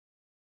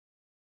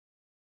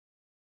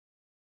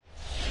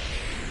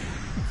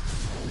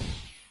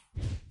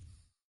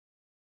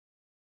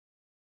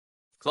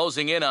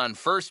Closing in on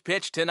first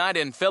pitch tonight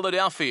in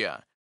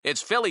Philadelphia.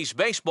 It's Phillies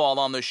baseball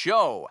on the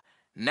show.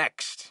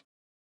 Next.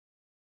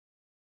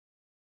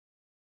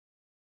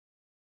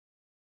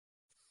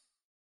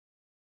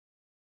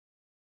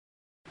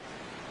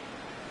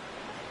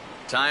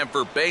 Time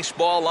for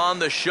baseball on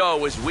the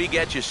show as we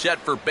get you set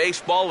for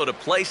baseball at a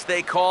place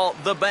they call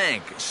The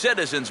Bank,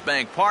 Citizens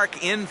Bank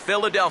Park in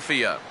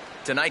Philadelphia.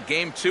 Tonight,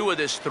 Game 2 of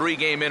this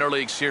 3-game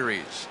interleague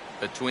series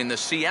between the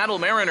Seattle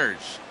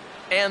Mariners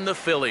and the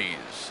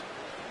Phillies.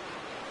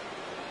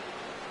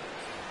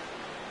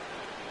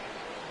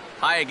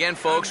 Hi again,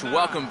 folks.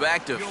 Welcome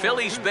back to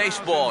Phillies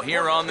baseball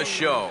here on the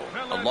show.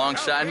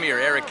 Alongside me are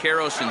Eric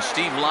Karros and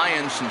Steve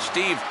Lyons. And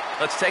Steve,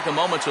 let's take a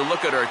moment to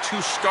look at our two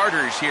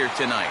starters here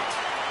tonight.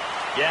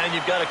 Yeah, and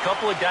you've got a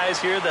couple of guys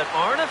here that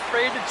aren't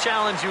afraid to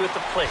challenge you at the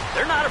plate.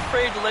 They're not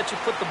afraid to let you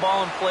put the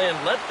ball in play and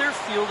let their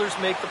fielders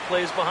make the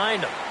plays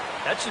behind them.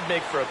 That should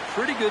make for a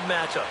pretty good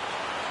matchup.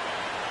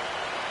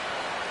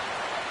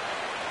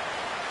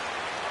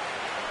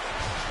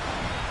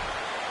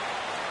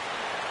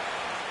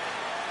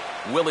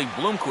 Willie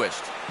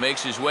Bloomquist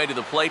makes his way to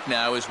the plate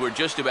now as we're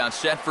just about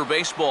set for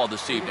baseball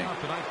this evening.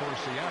 Tonight for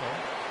Seattle,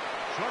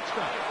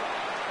 shortstop,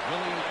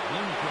 Willie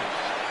Bloomquist.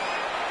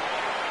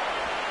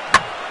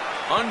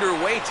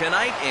 Underway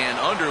tonight and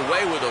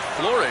underway with a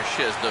flourish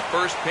as the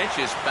first pitch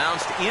is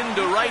bounced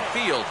into right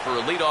field for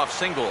a leadoff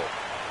single.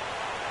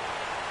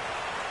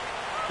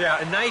 Yeah,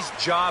 a nice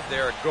job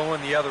there at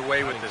going the other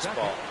way with this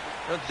ball.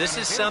 This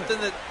is something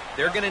that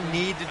they're going to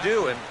need to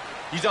do, and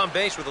he's on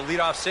base with a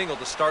leadoff single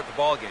to start the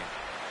ball game.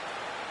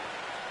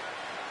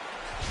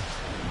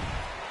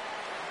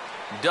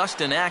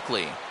 Dustin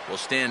Ackley will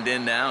stand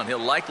in now, and he'll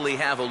likely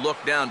have a look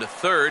down to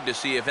third to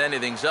see if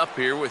anything's up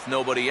here with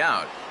nobody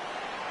out.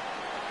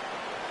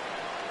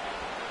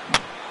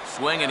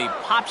 Swing, and he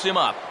pops him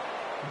up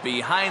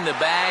behind the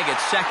bag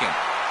at second.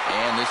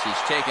 And this is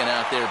taken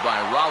out there by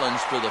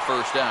Rollins for the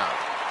first out.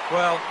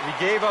 Well,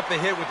 he gave up a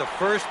hit with the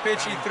first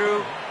pitch he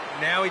threw.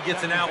 Now he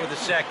gets an out with the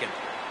second.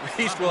 At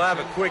least we'll have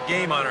a quick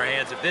game on our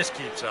hands if this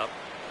keeps up.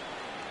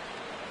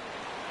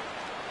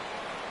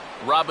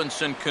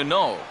 Robinson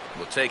Cano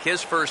will take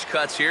his first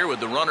cuts here with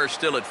the runner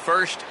still at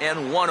first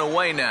and one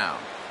away now.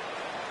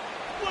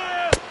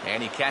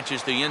 And he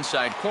catches the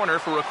inside corner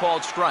for a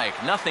called strike.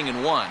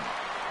 0-1.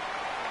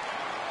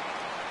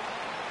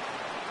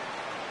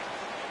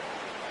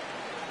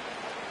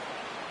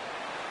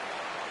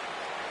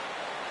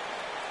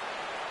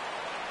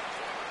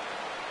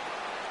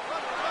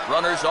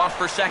 Runners off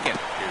for second.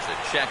 Here's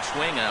a check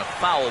swing and a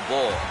foul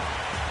ball.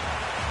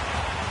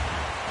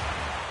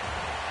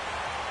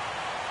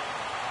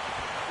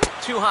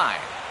 Too high.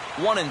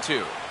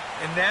 1-2.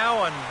 And now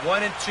on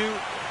 1-2,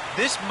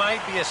 this might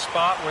be a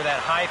spot where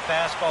that high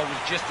fastball was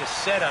just a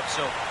setup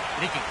so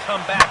that he can come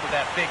back with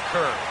that big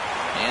curve.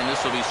 And this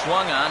will be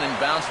swung on and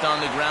bounced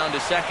on the ground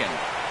to second.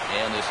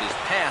 And this is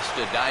past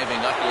a diving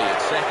Utley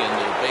at second,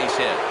 a base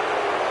hit.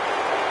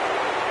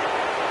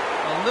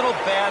 A little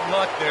bad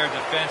luck there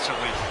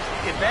defensively.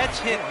 If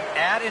that's hit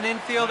at an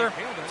infielder,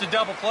 it's a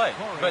double play.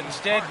 But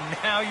instead,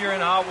 now you're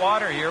in hot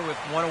water here with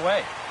one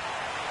away.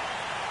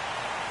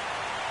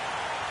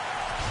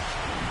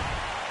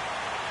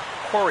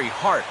 Corey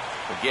Hart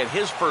will get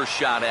his first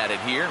shot at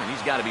it here, and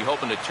he's got to be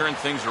hoping to turn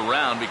things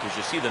around because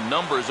you see the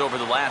numbers over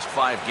the last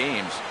 5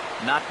 games.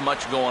 Not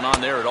much going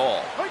on there at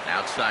all.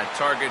 Outside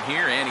target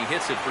here, and he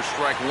hits it for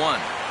strike 1.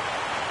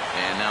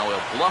 And now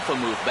he'll bluff a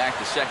move back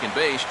to second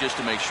base just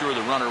to make sure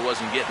the runner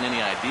wasn't getting any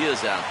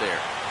ideas out there.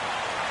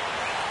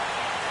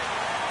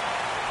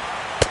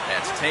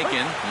 That's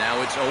taken.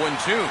 Now it's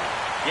 0-2.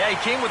 Yeah, he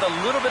came with a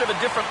little bit of a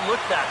different look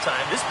that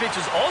time. This pitch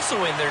is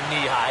also in their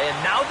knee high, and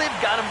now they've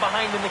got him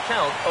behind in the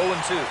count,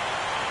 0-2.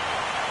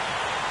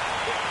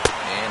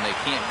 And they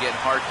can't get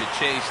Hart to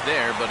chase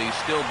there, but he's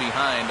still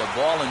behind. A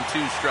ball and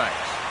 2 strikes.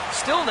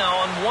 Still now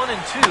on 1-2,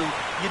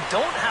 you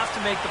don't have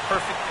to make the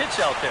perfect pitch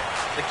out there.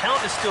 The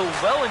count is still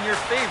well in your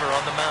favor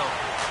on the mound.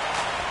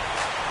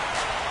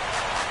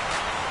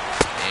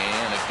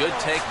 And a good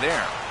take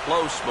there.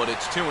 Close, but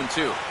it's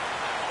 2-2.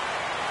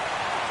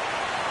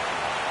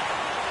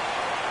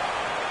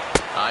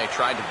 I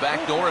tried to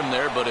backdoor him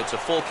there, but it's a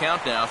full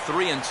count now,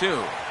 3-2.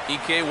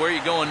 EK, where are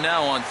you going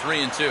now on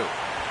 3-2?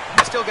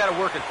 You still got to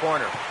work a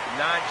corner.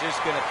 Not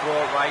just going to throw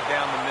it right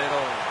down the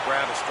middle and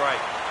grab a strike.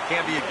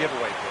 Can't be a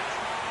giveaway pitch.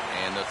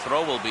 And the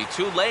throw will be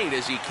too late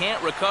as he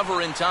can't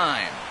recover in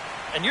time.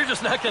 And you're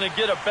just not going to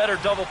get a better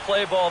double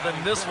play ball than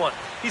this one.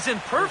 He's in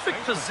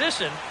perfect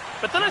position,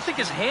 but then I think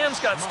his hands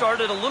got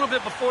started a little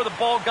bit before the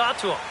ball got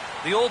to him.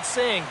 The old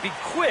saying, be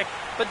quick,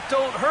 but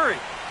don't hurry.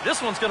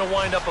 This one's going to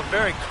wind up a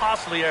very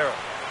costly error.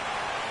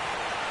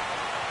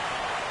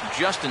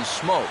 Justin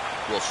Smoke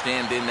will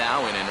stand in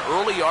now in an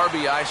early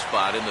RBI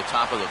spot in the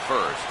top of the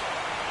first.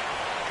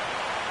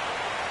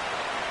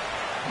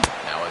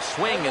 Now a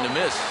swing and a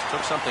miss.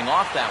 Took something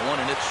off that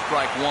one, and it's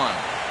strike 1.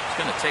 It's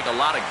going to take a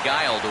lot of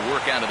guile to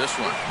work out of this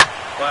one.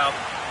 Well,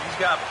 he's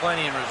got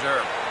plenty in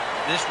reserve.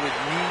 This would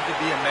need to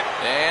be a...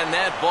 And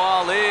that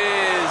ball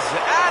is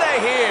out of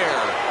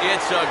here.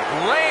 It's a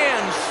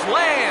grand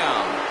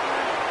slam.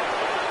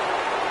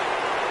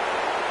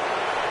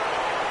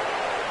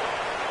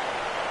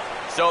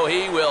 So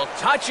he will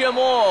touch them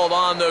all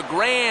on the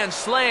grand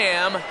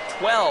slam.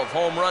 12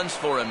 home runs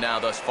for him now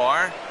thus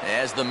far,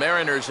 as the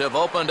Mariners have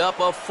opened up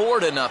a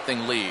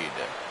 4-0 lead.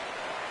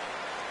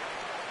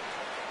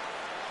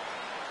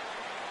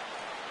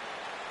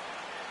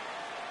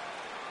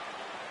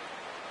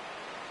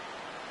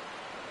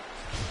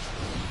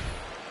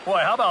 Boy,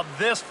 how about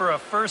this for a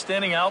first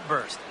inning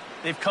outburst?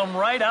 They've come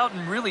right out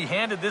and really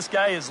handed this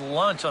guy his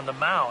lunch on the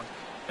mound.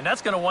 And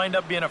that's going to wind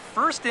up being a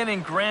first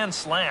inning grand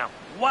slam.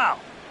 Wow.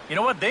 You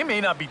know what? They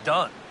may not be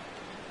done.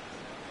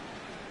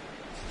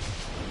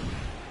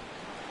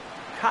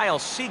 Kyle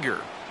Seager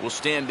will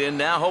stand in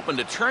now, hoping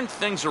to turn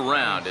things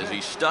around as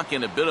he's stuck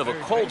in a bit of a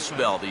cold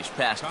spell these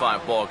past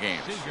 5 ball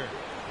games.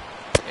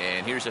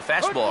 And here's a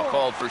fastball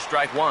called for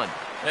strike 1.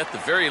 At the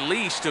very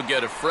least, he'll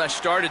get a fresh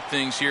start at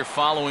things here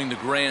following the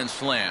grand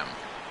slam.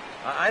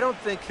 I don't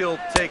think he'll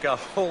take a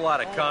whole lot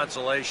of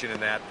consolation in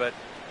that, but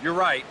you're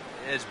right.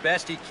 As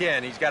best he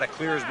can, he's got to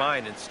clear his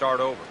mind and start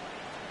over.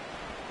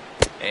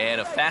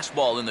 And a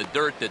fastball in the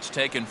dirt that's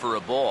taken for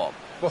a ball.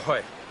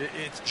 Boy,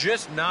 it's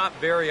just not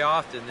very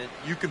often that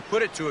you can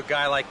put it to a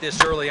guy like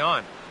this early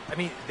on. I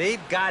mean,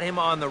 they've got him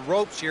on the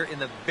ropes here in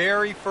the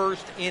very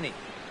first inning.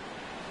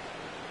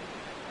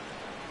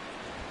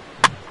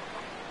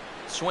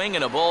 Swing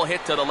and a ball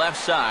hit to the left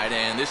side,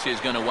 and this is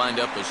going to wind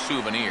up a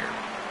souvenir.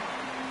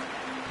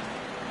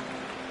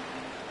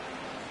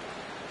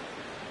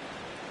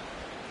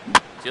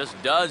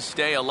 Just does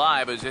stay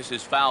alive as this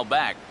is fouled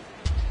back.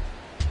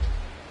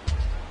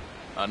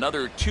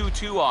 Another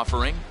 2-2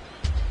 offering.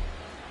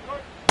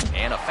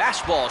 And a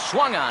fastball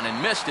swung on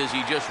and missed as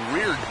he just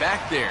reared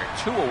back there.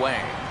 2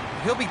 away.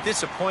 He'll be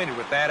disappointed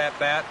with that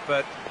at-bat,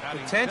 but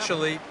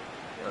potentially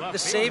the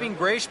saving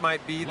grace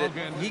might be that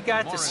he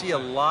got to see a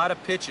lot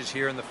of pitches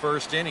here in the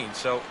first inning,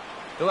 so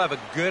he'll have a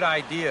good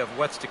idea of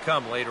what's to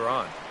come later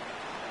on.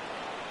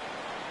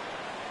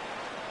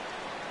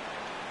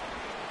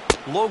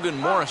 Logan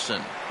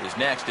Morrison is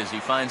next as he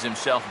finds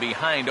himself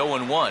behind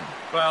 0-1.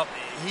 Well,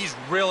 he's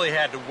really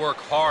had to work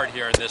hard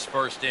here in this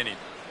first inning.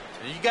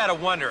 You got to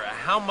wonder,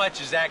 how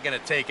much is that going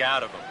to take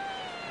out of him?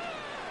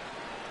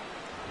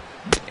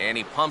 And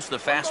he pumps the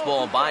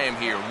fastball by him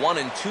here.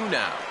 1-2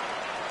 now.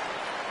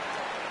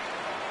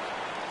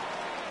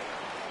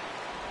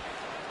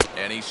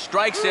 And he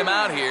strikes him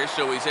out here,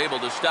 so he's able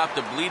to stop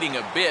the bleeding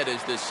a bit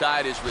as this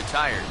side is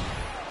retired.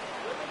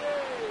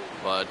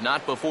 But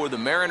not before the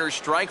Mariners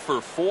strike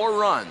for 4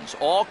 runs,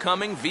 all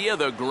coming via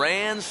the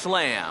grand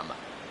slam.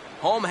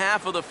 Home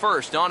half of the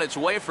first on its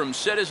way from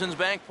Citizens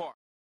Bank Park.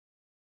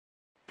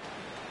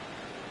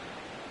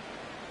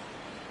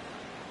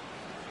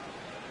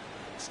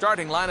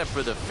 Starting lineup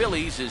for the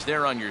Phillies is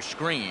there on your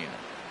screen.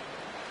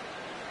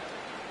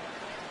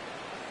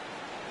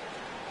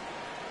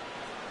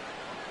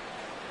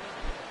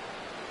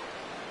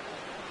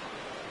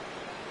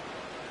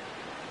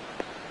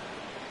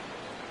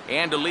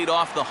 And to lead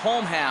off the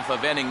home half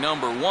of inning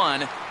number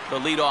 1, the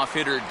leadoff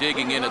hitter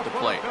digging in at the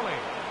plate.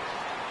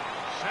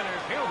 Center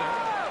fielder,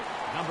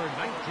 number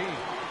 19.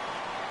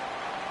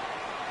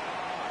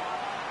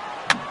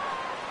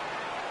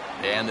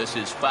 And this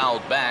is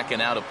fouled back and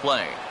out of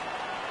play.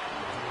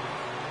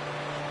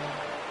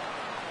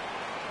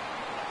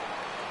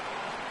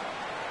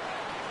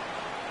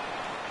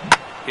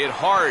 Hit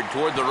hard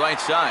toward the right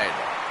side.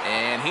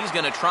 And he's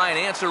going to try and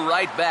answer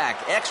right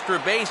back. Extra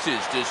bases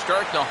to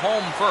start the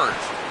home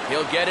first.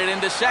 He'll get it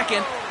into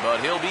second,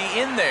 but he'll be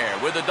in there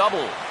with a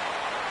double.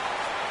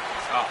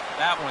 Oh,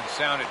 that one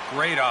sounded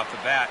great off the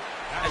bat.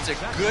 That's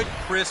a good,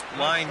 crisp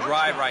line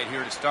drive right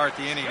here to start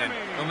the inning, and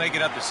he'll make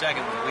it up to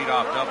second with a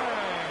leadoff double.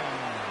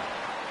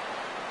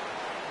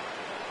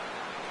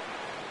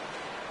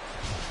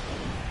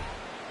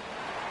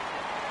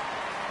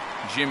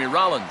 Jimmy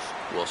Rollins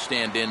will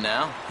stand in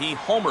now. He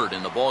homered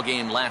in the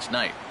ballgame last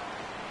night.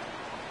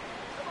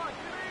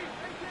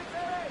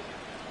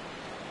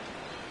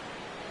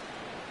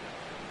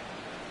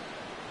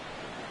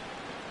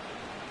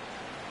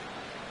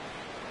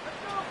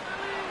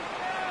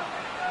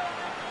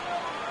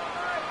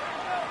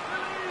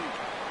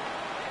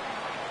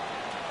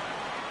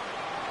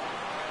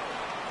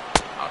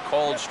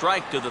 Called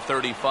strike to the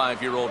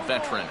 35-year-old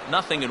veteran.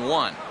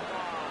 0-1.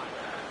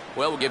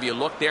 Well, we'll give you a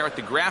look there at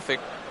the graphic.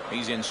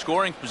 He's in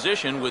scoring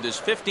position with his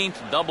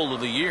 15th double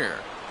of the year.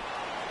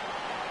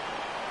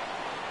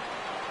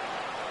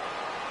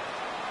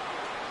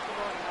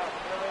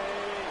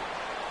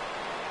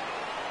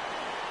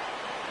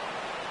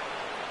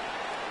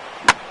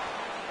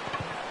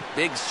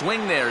 Big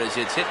swing there as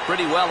it's hit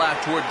pretty well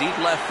out toward deep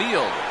left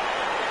field.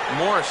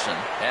 Morrison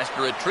has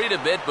to retreat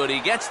a bit, but he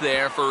gets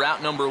there for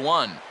out number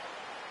 1.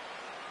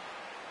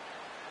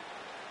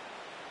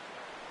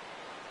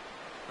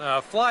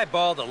 Fly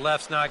ball to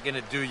left's not going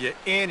to do you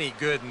any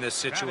good in this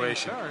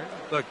situation.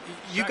 Look,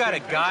 you got a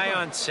guy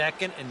on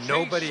second and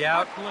nobody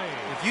out.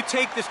 If you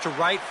take this to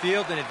right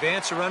field and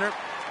advance a runner,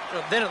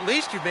 then at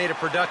least you've made a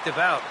productive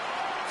out.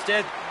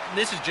 Instead,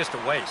 this is just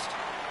a waste.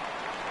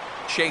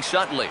 Chase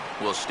Utley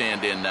will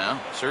stand in now.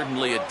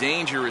 Certainly a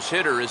dangerous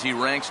hitter as he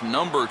ranks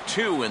number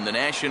 2 in the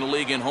National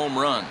League in home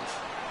runs.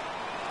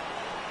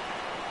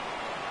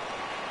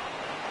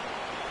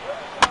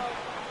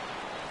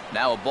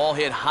 Now a ball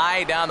hit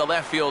high down the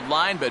left field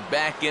line, but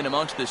back in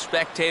amongst the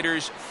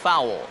spectators.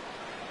 Foul.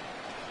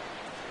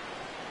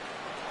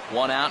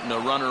 One out and a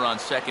runner on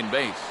second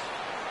base.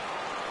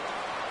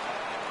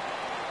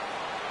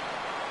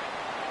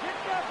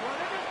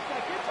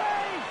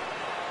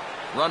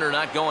 Runner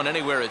not going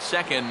anywhere at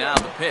second. Now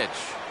the pitch.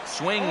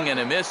 Swing and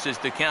a miss as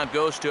the count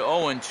goes to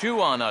 0-2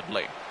 on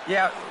Utley.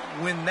 Yeah,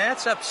 when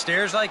that's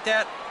upstairs like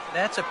that,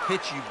 that's a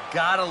pitch you've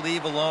got to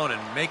leave alone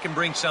and make him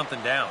bring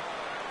something down.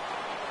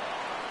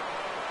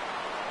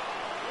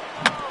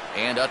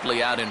 And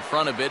Utley out in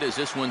front of it as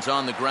this one's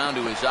on the ground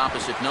to his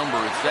opposite number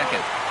at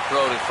second.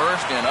 Throw to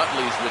first, and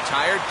Utley's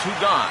retired. 2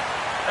 gone.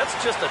 That's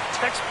just a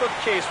textbook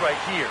case right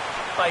here.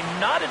 By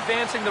not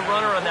advancing the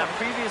runner on that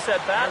previous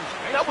at-bat,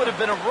 that would have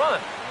been a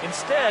run.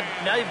 Instead,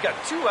 now you've got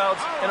 2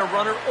 outs and a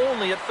runner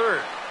only at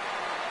third.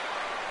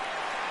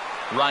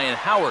 Ryan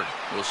Howard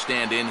will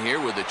stand in here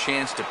with a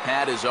chance to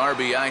pad his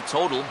RBI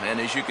total,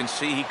 and as you can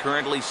see, he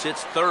currently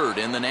sits third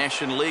in the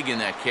National League in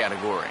that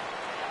category.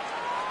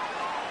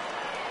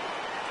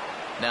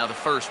 Now the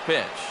first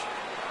pitch.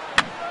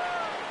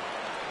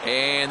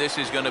 And this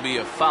is going to be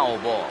a foul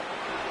ball.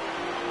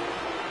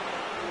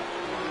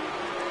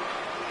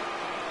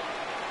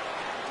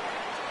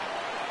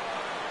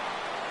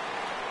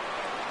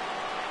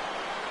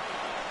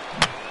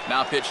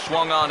 Now pitch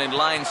swung on in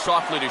line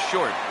softly to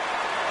short.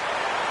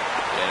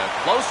 And a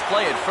close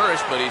play at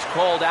first, but he's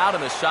called out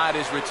and the side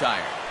is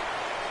retired.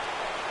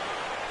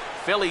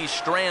 Phillies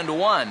strand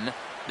 1.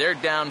 They're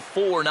down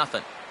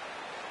 4-0.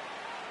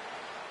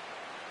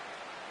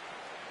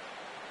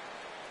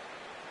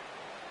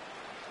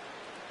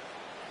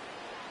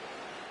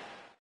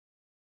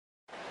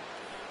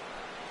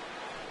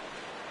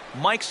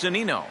 Mike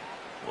Zunino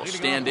will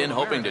stand in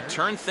hoping to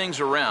turn things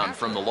around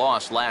from the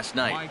loss last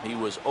night. He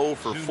was 0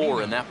 for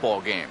 4 in that ball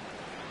game.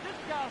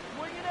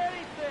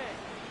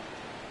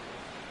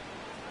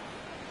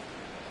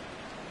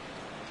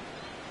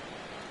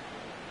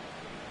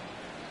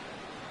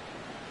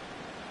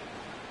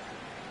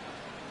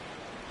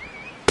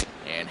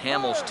 And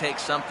Hamels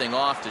takes something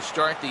off to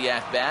start the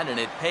at-bat, and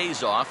it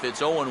pays off.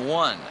 It's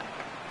 0-1.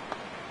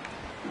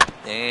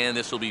 And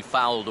this will be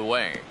fouled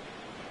away.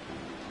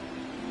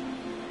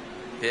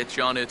 Pitch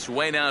on its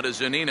way now to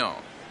Zunino.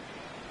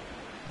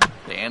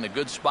 And a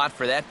good spot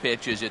for that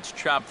pitch is it's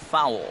chopped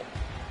foul.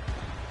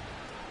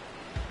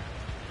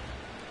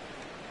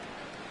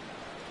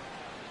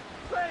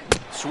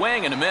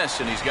 Swing and a miss,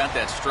 and he's got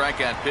that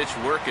strikeout pitch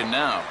working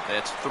now.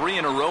 That's 3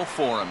 in a row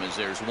for him as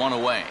there's 1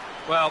 away.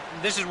 Well,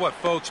 this is what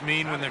folks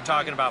mean when they're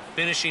talking about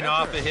finishing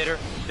off a hitter.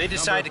 They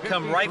decide to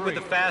come right with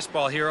the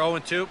fastball here,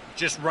 0-2,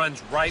 just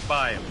runs right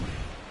by him.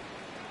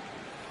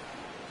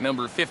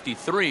 Number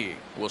 53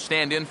 will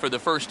stand in for the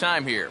first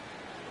time here.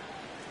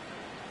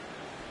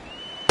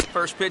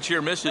 First pitch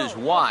here misses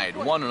wide,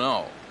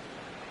 1-0.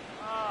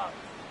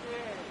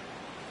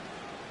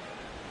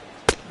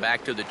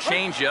 Back to the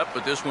changeup,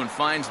 but this one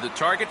finds the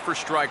target for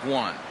strike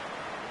 1.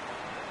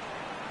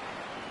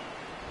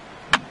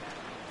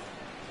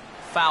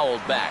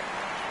 Fouled back.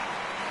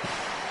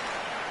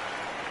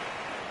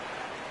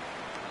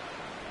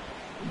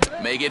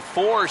 Make it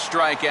 4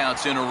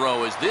 strikeouts in a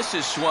row as this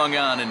is swung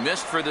on and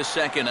missed for the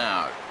second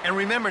out. And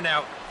remember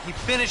now, he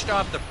finished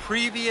off the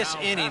previous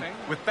inning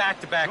with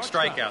back-to-back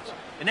strikeouts.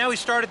 And now he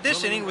started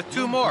this inning with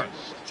 2 more.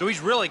 So he's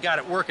really got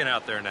it working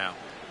out there now.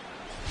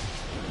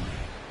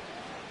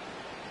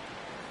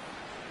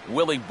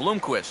 Willie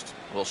Bloomquist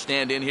will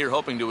stand in here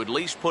hoping to at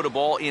least put a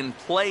ball in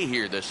play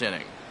here this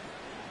inning.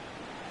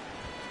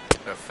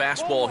 A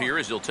fastball here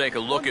as he'll take a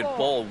look at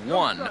ball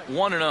 1,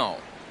 1-0.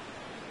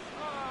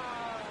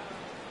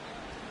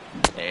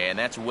 And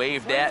that's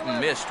waved at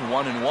and missed,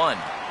 1-1.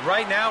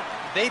 Right now,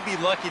 they'd be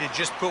lucky to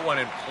just put one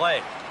in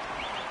play.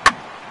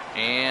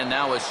 And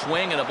now a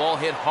swing and a ball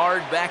hit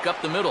hard back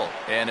up the middle.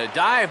 And a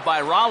dive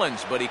by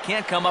Rollins, but he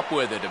can't come up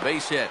with it. A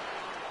base hit.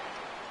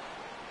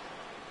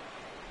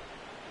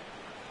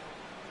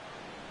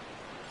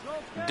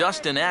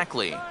 Dustin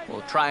Ackley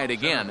will try it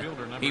again.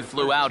 He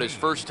flew out his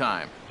first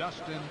time.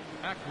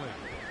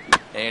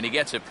 And he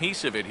gets a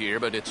piece of it here,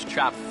 but it's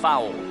chopped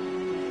foul.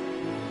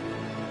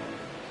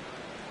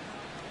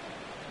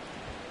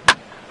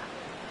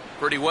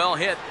 Pretty well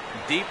hit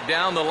deep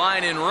down the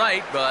line in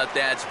right, but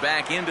that's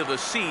back into the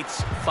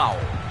seats. Foul.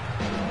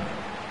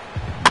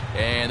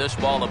 And this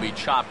ball will be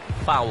chopped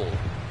foul.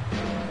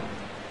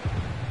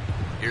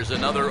 Here's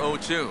another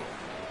 0-2.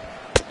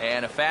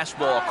 And a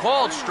fastball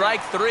called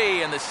strike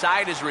 3, and the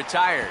side is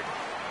retired.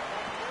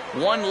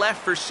 1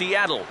 left for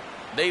Seattle.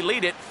 They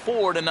lead it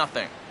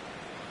 4-0.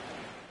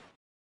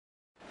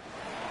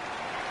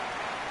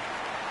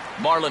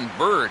 Marlon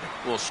Byrd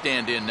will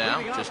stand in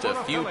now, just a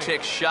few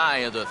ticks shy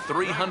of the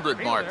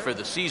 300 mark for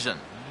the season.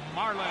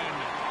 And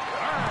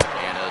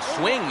a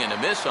swing and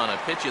a miss on a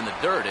pitch in the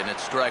dirt, and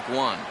it's strike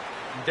 1.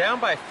 Down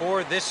by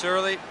 4 this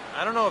early,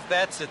 I don't know if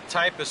that's the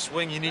type of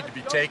swing you need to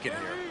be taking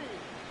here.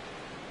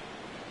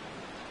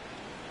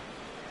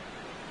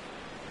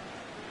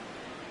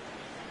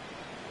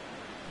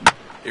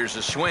 Here's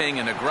a swing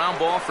and a ground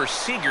ball for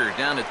Seager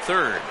down at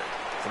third.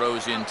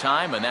 Throws in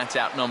time, and that's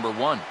out number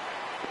one.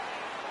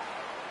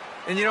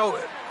 And you know,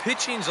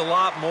 pitching's a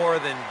lot more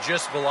than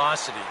just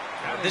velocity.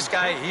 This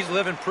guy, he's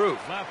living proof.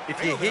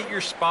 If you hit your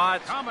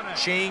spots,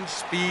 change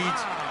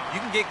speeds, you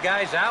can get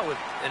guys out with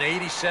an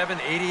 87,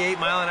 88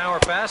 mile an hour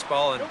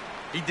fastball, and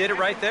he did it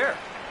right there.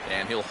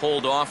 And he'll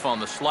hold off on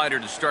the slider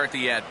to start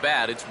the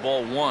at-bat. It's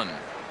ball one.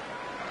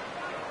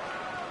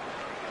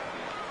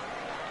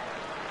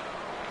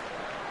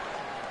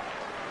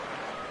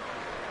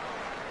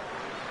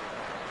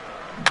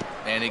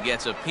 And he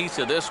gets a piece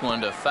of this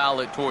one to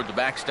foul it toward the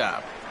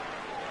backstop.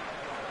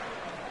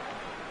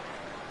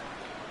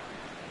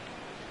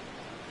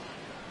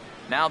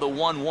 Now the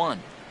 1-1.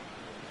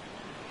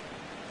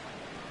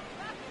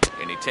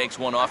 And he takes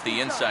one off the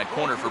inside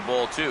corner for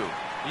ball two.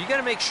 You got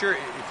to make sure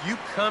if you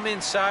come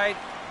inside,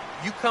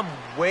 you come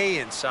way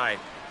inside.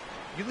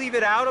 You leave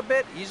it out a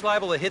bit, he's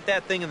liable to hit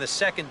that thing in the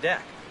second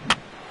deck.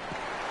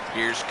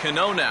 Here's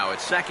Cano now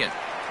at second.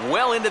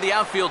 Well into the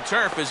outfield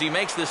turf as he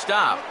makes the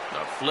stop.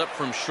 A flip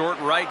from short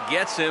right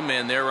gets him,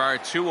 and there are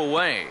two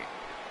away.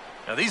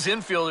 Now, these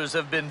infielders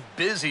have been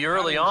busy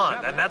early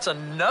on, and that's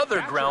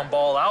another ground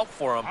ball out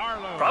for them.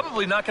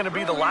 Probably not going to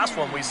be the last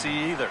one we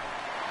see either.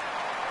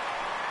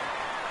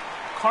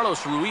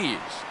 Carlos Ruiz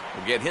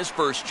will get his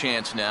first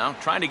chance now,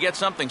 trying to get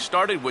something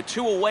started with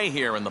two away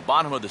here in the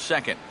bottom of the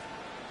second.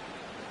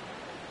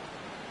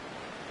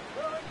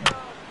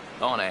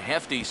 On a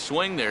hefty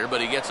swing there,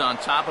 but he gets on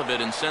top of it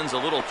and sends a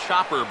little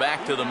chopper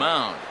back to the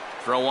mound.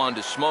 Throw on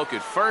to Smoke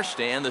at first,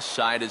 and the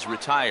side is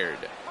retired.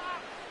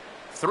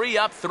 3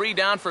 up, 3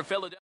 down for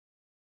Philadelphia.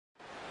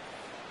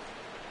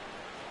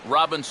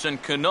 Robinson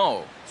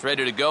Cano is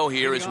ready to go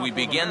here as we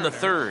begin the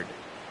third.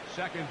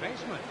 Second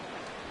baseman,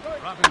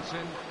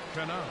 Robinson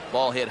Cano.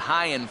 Ball hit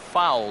high and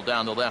foul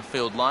down the left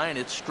field line.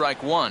 It's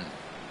strike one.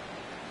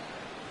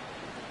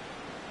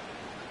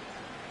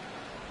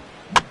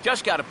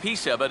 Just got a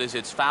piece of it as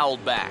it's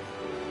fouled back.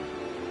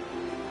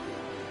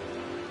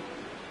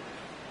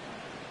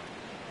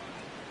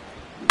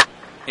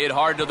 Hit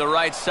hard to the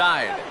right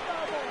side,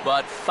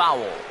 but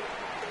foul.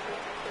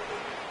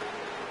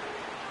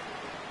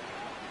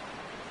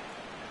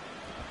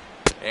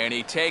 And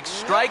he takes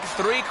strike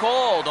three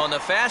called on the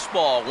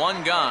fastball.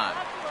 One gone.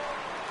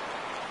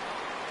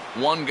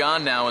 One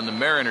gone now in the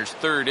Mariners'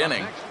 third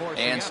inning.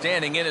 And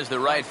standing in is the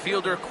right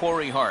fielder,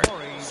 Corey Hart.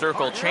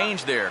 Circle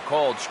change there,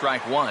 called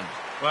strike one.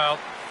 Well,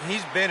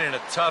 he's been in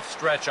a tough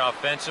stretch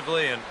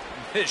offensively, and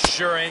this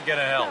sure ain't going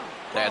to help.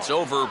 That's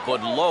over,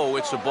 but low.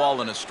 It's a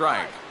ball and a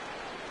strike.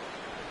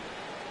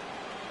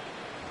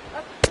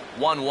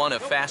 1-1, a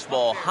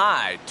fastball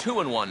high.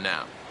 2-1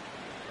 now.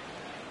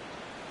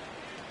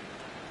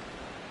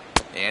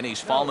 And he's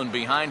fallen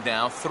behind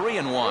now.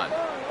 3-1.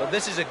 Well,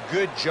 this is a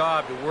good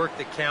job to work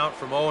the count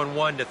from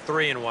 0-1 to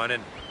 3-1,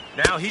 and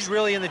now he's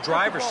really in the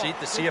driver's seat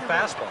to see a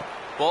fastball.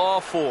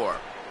 Ball four.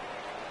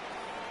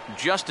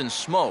 Justin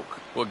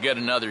Smoke will get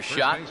another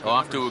shot.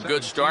 Off to a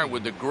good start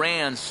with the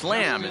grand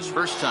slam his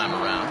first time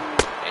around.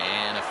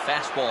 And a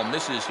fastball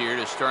misses here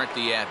to start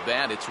the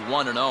at-bat. It's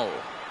 1-0.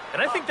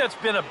 And I think that's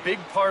been a big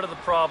part of the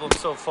problem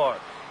so far.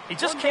 He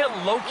just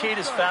can't locate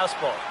his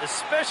fastball,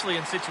 especially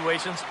in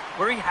situations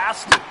where he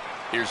has to.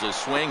 Here's a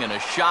swing and a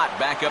shot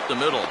back up the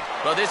middle.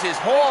 But this is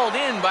hauled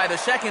in by the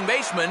second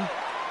baseman.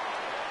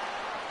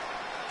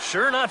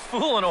 Sure not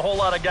fooling a whole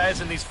lot of guys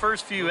in these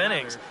first few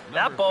innings.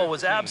 That ball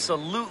was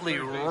absolutely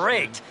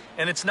raked,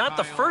 and it's not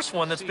the first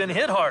one that's been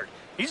hit hard.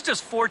 He's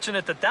just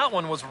fortunate that that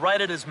one was right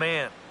at his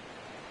man.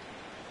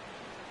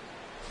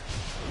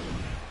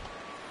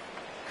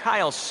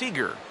 Kyle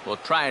Seager will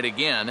try it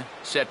again.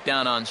 Set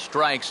down on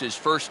strikes his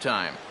first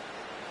time.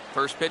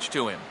 First pitch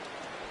to him.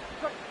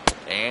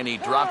 And he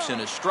drops in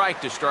a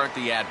strike to start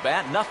the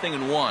at-bat.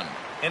 0-1.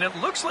 And it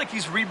looks like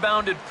he's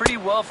rebounded pretty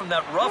well from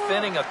that rough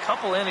inning a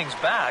couple innings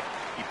back.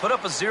 He put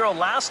up a 0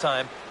 last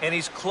time, and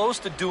he's close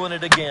to doing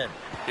it again.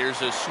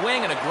 Here's a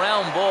swing and a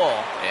ground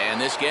ball.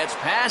 And this gets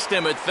past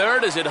him at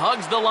third as it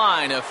hugs the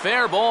line. A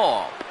fair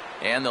ball.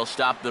 And they'll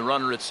stop the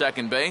runner at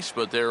second base,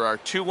 but there are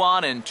 2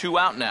 on and 2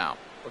 out now.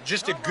 Well,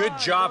 just a good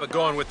job of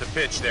going with the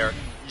pitch there.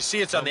 You see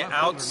it's on the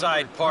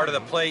outside part of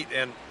the plate,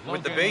 and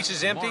with the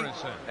bases empty,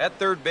 that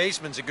third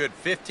baseman's a good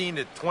 15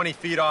 to 20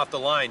 feet off the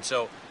line.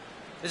 So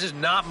this is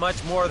not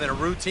much more than a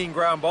routine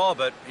ground ball,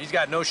 but he's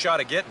got no shot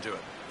at getting to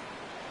it.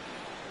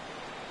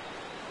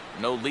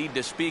 No lead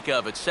to speak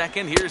of at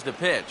second. Here's the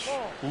pitch.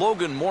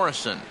 Logan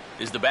Morrison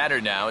is the batter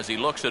now as he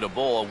looks at a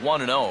ball.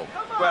 1-0.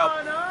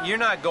 Well, you're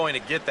not going to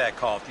get that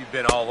call if you've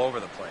been all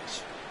over the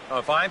place. Now,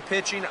 if I'm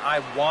pitching,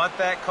 I want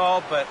that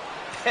call, but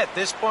at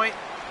this point,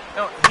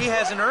 no, he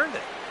hasn't earned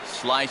it.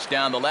 Slice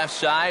down the left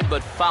side,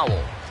 but foul.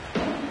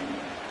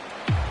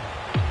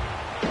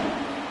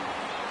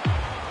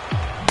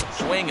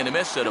 Swing and a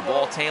miss at a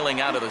ball tailing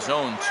out of the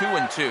zone.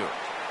 2-2.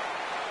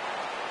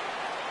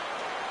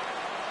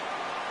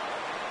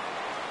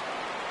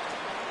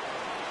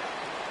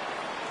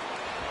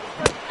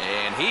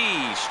 And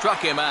he struck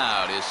him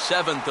out, his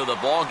 7th of the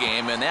ball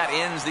game, and that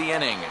ends the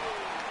inning.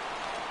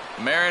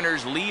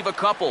 Mariners leave a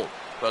couple,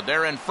 but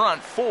they're in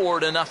front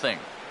 4-0.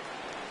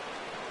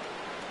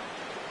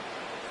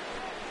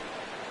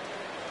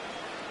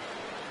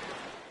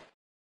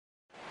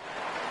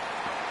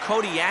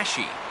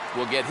 Kobayashi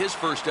will get his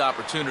first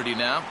opportunity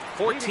now.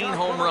 14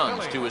 home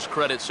runs to his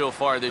credit so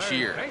far this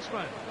year.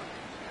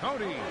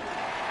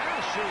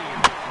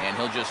 And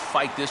he'll just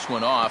fight this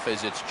one off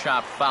as it's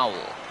chopped foul.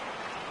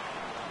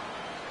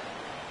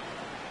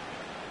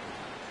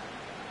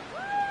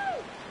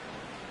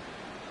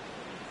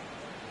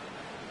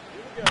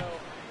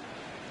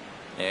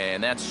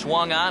 And that's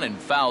swung on and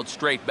fouled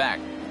straight back.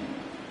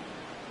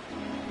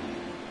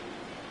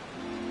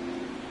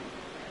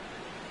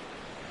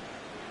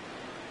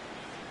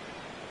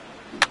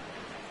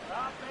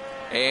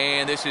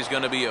 And this is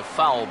going to be a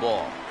foul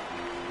ball.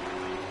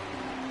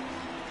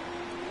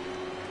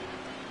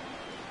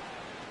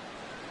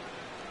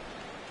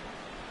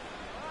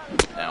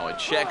 Now a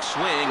check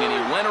swing, and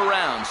he went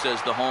around,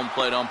 says the home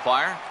plate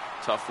umpire.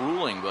 Tough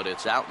ruling, but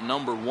it's out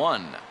number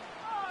one.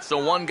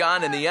 So one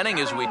gone in the inning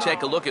as we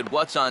take a look at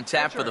what's on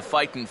tap for the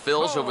Fightin'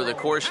 Phils over the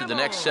course of the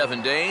next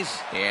 7 days.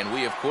 And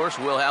we, of course,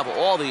 will have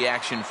all the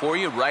action for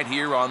you right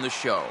here on the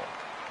show.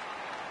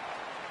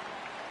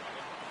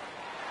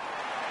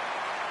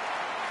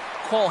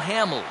 Paul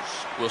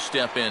Hamels will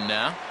step in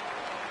now.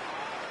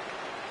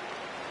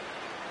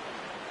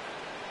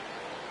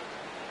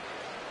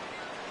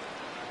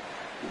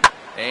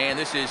 And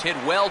this is hit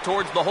well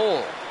towards the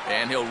hole.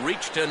 And he'll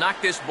reach to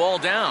knock this ball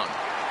down.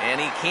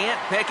 And he can't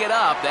pick it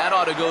up. That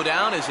ought to go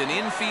down as an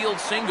infield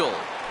single.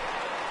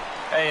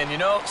 Hey, and you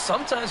know,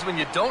 sometimes when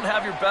you don't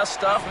have your best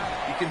stuff,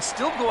 you can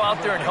still go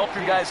out there and help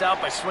your guys out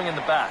by swinging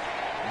the bat.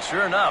 And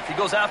sure enough, he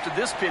goes after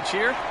this pitch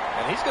here,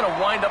 and he's going to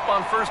wind up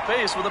on first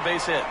base with a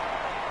base hit.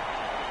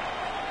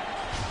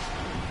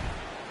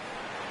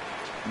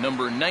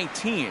 Number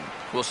 19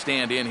 will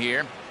stand in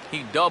here.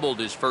 He doubled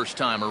his first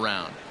time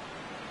around.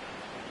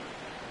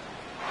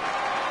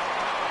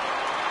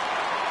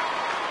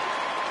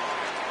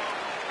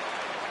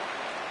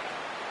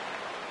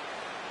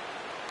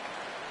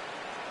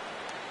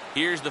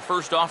 Here's the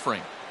first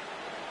offering.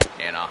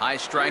 And a high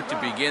strike to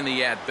begin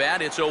the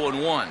at-bat. It's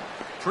 0-1.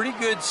 Pretty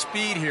good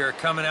speed here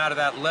coming out of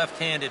that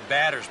left-handed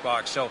batter's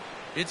box, so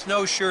it's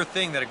no sure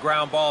thing that a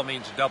ground ball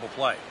means a double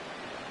play.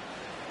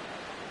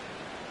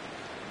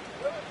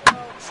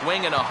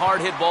 Swinging a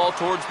hard hit ball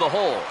towards the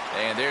hole.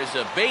 And there's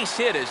a base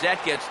hit as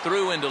that gets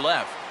through into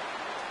left.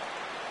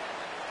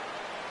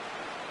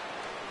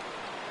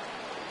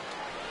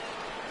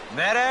 And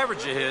that average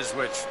of his,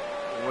 which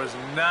was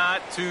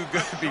not too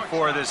good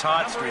before this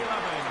hot streak,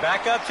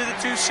 back up to the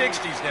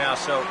 260s now,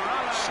 so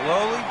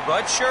slowly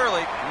but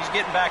surely he's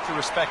getting back to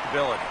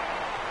respectability.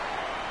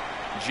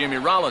 Jimmy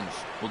Rollins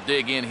will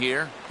dig in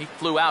here. He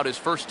flew out his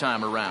first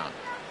time around.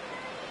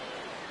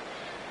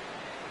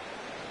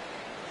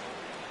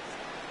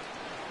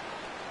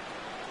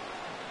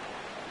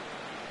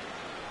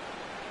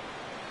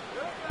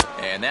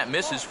 And that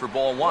misses for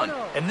ball one.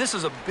 And this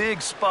is a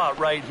big spot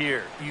right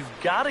here. You've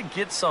got to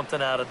get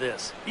something out of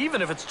this,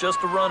 even if it's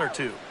just a run or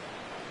two.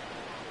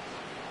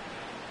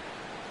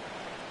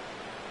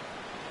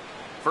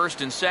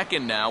 First and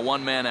second now,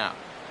 one man out.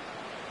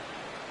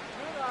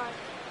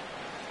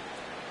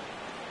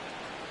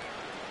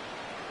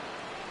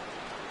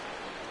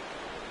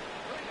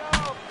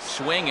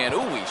 Swing, and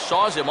ooh, he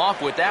saws him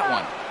off with that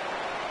one.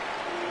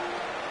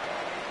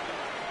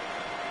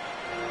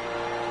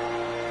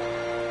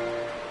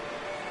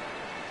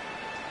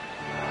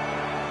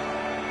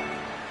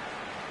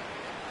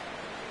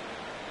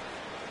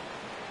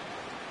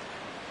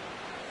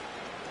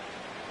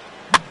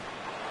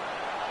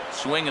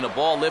 Swing and a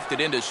ball lifted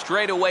into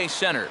straightaway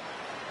center.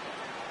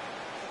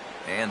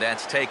 And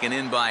that's taken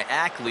in by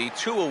Ackley.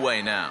 2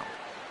 away now.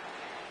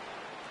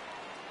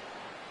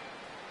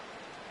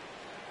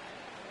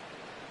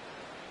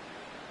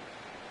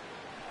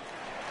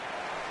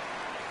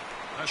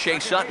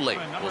 Chase Utley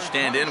will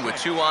stand in with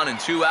 2 on and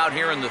 2 out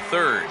here in the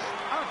third.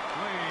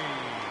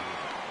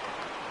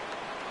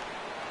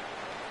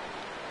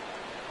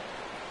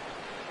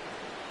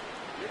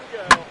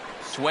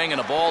 Swing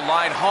and a ball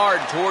lined hard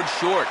towards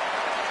short.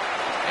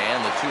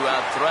 And the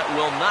 2-out threat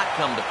will not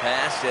come to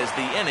pass as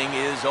the inning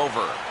is over.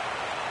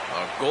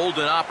 A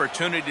golden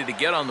opportunity to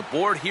get on the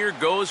board here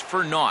goes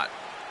for naught.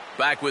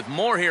 Back with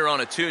more here on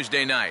a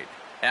Tuesday night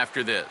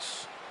after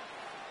this.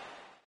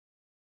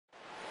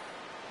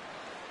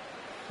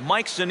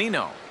 Mike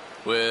Zunino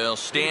will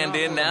stand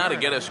in now to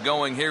get us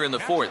going here in the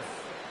fourth.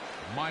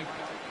 Mike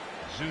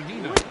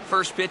Zunino.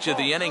 First pitch of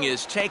the inning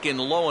is taken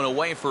low and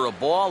away for a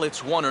ball.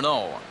 It's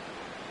 1-0.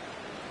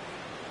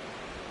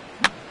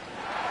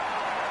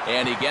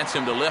 And he gets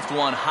him to lift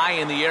one high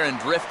in the air and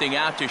drifting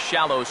out to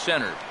shallow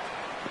center.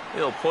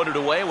 He'll put it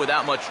away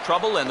without much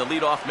trouble, and the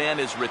leadoff man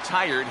is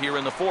retired here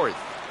in the fourth.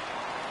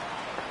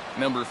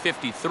 Number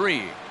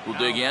 53 will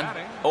dig in.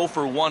 0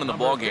 for 1 in the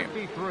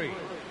ballgame.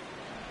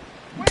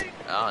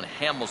 Oh, and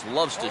Hamels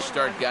loves to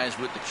start guys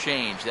with the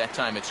change. That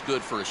time it's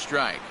good for a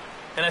strike.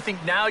 And I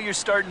think now you're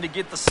starting to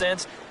get the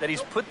sense that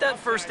he's put that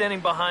first inning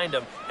behind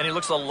him, and he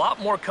looks a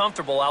lot more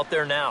comfortable out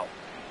there now.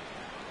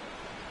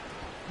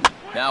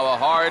 Now a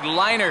hard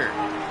liner,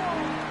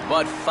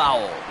 but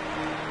foul.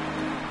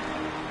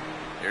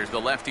 There's the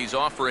lefty's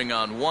offering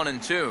on 1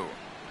 and 2.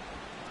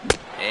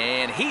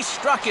 And he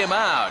struck him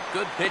out.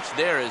 Good pitch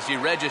there as he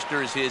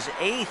registers his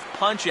 8th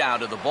punch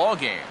out of the ball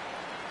game.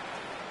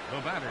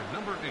 The batter,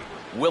 number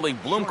 8. Willie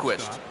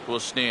Bloomquist will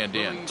stand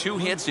in. 2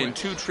 hits in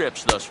 2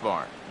 trips thus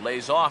far.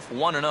 Lays off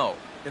 1-0.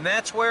 And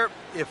that's where,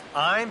 if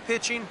I'm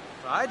pitching,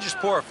 I just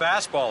pour a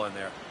fastball in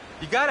there.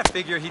 You got to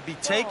figure he'd be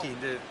taking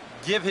to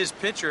give his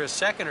pitcher a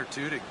second or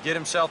two to get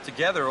himself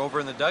together over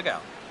in the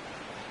dugout.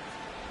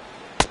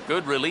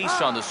 Good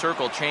release on the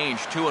circle change.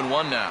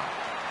 2-1 now.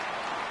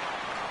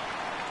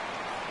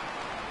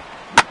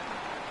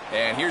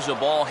 And here's a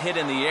ball hit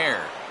in the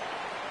air.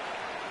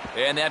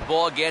 And that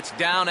ball gets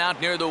down out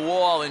near the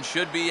wall and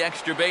should be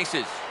extra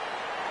bases.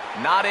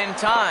 Not in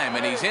time,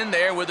 and he's in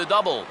there with a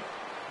double.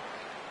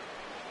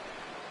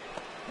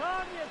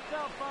 Calm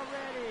yourself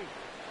already.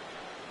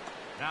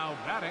 Now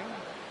batting,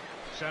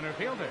 center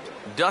fielder.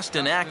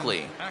 Dustin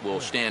Ackley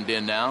will stand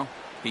in now.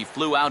 He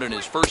flew out in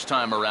his first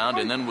time around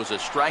and then was a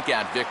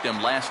strikeout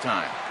victim last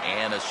time.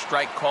 And a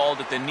strike called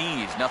at the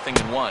knees,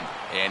 0-1.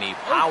 And he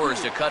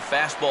powers a cut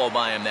fastball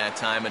by him that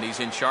time, and he's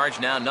in charge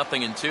now,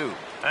 0-2.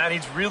 And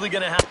he's really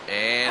going to have...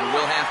 And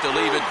we'll have to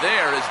leave it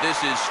there as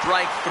this is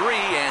strike 3,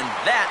 and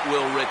that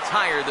will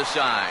retire the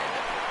side.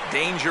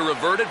 Danger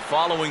averted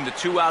following the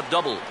 2-out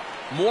double.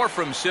 More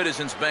from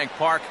Citizens Bank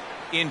Park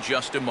in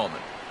just a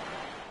moment.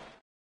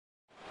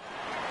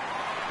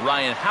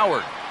 Ryan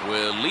Howard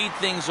will lead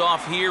things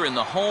off here in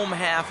the home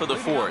half of the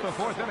 4th. The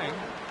 4th inning,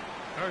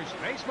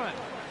 first baseman.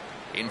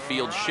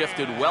 Infield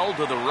shifted well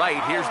to the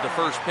right. Here's the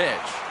first pitch.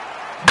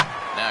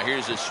 Now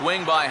here's a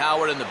swing by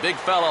Howard, and the big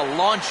fella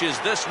launches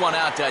this one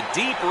out to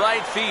deep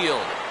right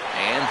field.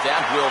 And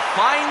that will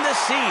find the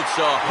seats,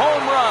 a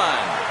home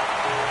run.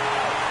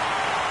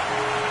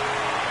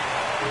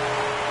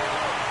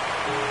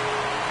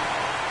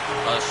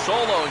 A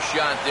solo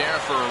shot there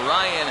for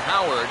Ryan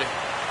Howard.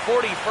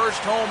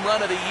 41st home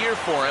run of the year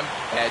for him.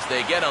 As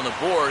they get on the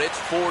board, it's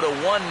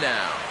 4-1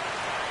 now.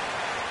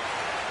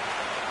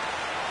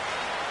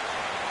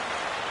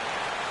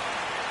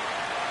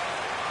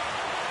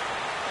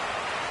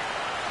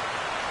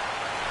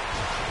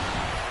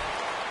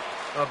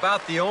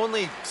 About the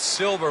only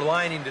silver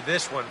lining to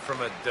this one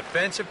from a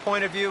defensive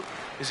point of view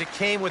is it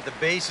came with the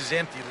bases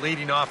empty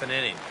leading off an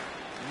inning.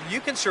 You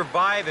can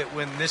survive it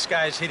when this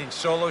guy's hitting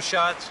solo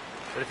shots,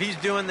 but if he's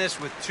doing this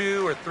with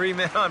 2 or 3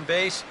 men on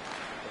base,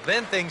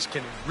 then things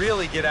can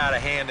really get out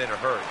of hand in a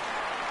hurry.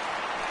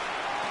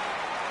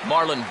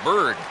 Marlon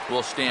Byrd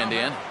will stand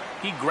in.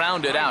 He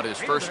grounded out his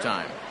first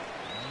time.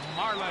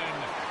 Marlon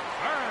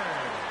Byrd.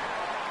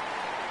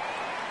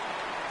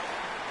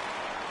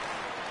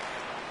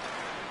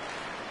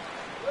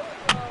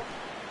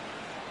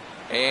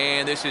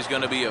 And this is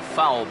going to be a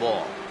foul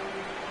ball.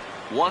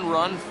 1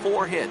 run,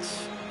 4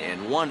 hits,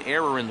 and 1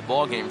 error in the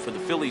ballgame for the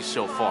Phillies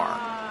so far.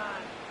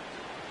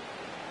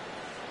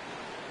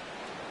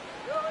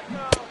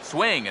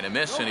 Swing and a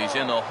miss, and he's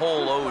in the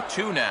hole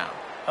 0-2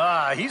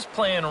 now. He's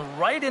playing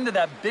right into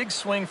that big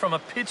swing from a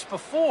pitch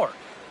before.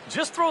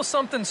 Just throw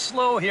something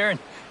slow here, and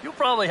you'll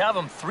probably have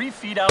him 3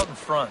 feet out in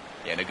front.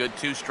 And a good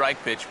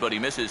 2-strike pitch, but he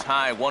misses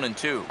high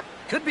 1-2.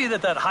 Could be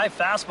that high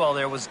fastball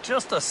there was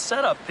just a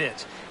setup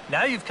pitch.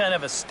 Now you've kind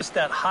of assessed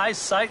that high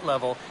sight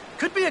level.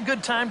 Could be a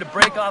good time to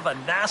break off a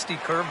nasty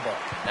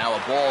curveball. Now a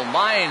ball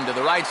lined to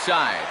the right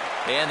side,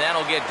 and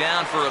that'll get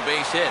down for a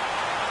base hit.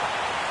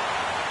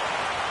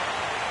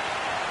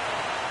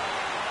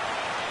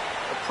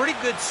 A pretty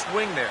good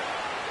swing there.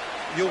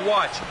 You'll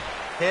watch.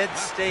 Head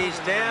stays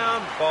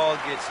down, ball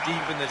gets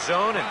deep in the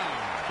zone,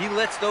 and he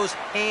lets those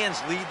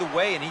hands lead the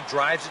way, and he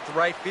drives it to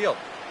right field.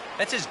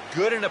 That's as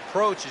good an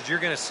approach as you're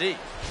going to see.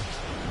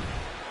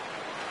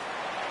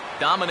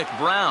 Dominic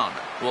Brown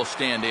will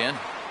stand in.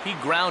 He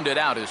grounded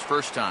out his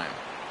first time.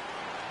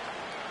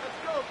 Let's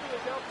go,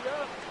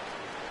 Philadelphia.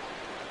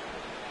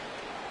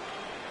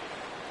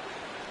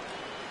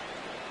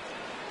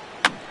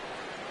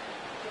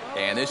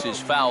 And this is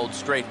fouled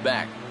straight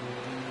back.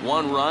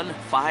 1 run,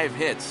 5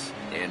 hits,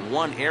 and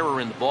 1 error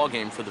in the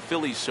ballgame for the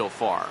Phillies so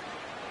far.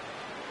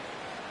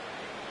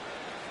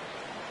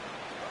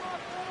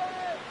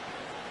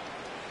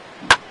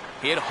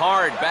 Hit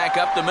hard back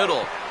up the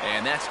middle,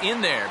 and that's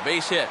in there,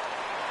 base hit.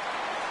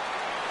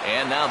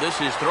 And now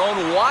this is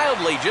thrown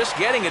wildly, just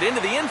getting it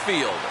into the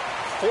infield.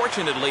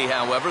 Fortunately,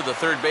 however, the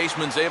third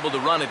baseman's able to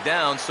run it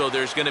down, so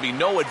there's going to be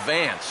no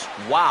advance.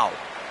 Wow.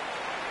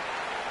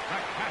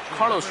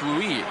 Carlos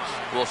Ruiz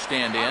will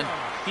stand in.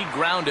 He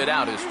grounded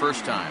out his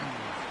first time.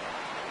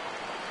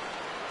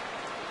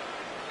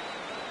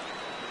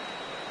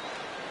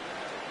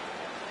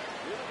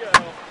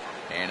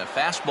 And a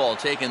fastball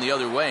taken the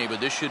other way, but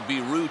this should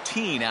be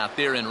routine out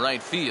there in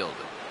right field.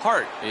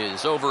 Hart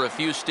is over a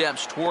few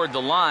steps toward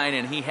the line,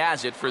 and he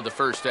has it for the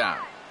first out.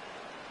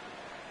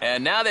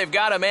 And now they've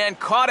got a man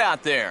caught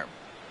out there.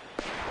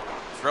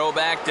 Throw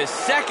back to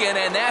second,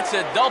 and that's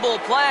a double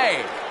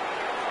play.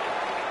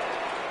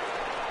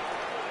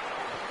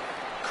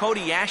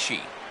 Cody Ashe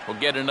will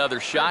get another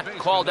shot,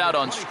 called out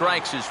on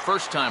strikes his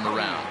first time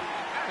around.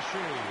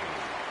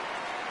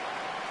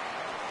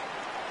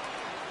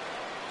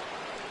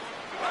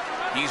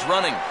 He's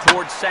running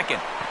towards second.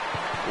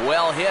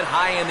 Well hit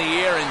high in the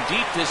air and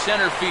deep to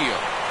center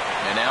field.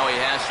 And now he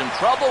has some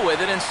trouble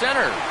with it in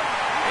center.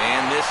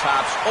 And this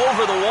hops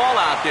over the wall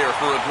out there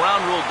for a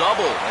ground rule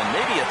double. And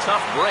maybe a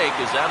tough break,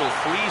 as that'll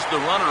freeze the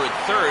runner at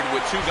third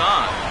with 2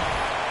 gone.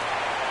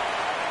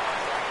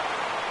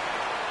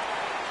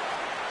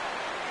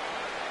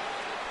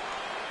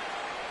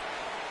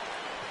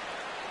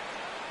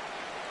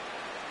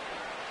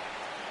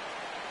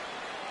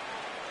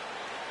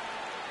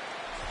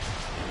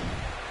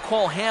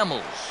 Cole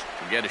Hamels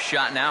will get a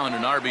shot now in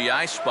an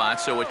RBI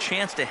spot, so a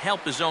chance to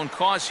help his own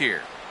cause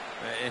here.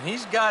 And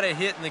he's got a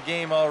hit in the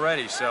game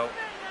already, so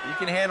he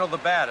can handle the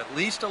bat at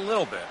least a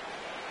little bit.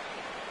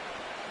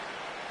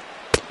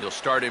 He'll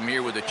start him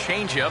here with a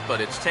changeup, but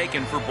it's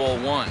taken for ball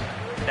 1.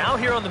 Now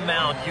here on the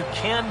mound, you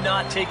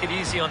cannot take it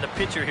easy on the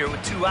pitcher here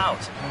with 2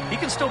 outs. He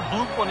can still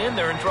bloop one in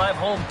there and drive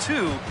home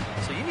 2,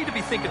 so you need to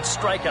be thinking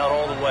strikeout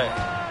all the way.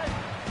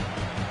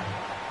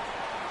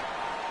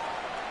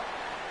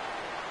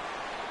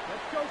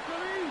 Let's go,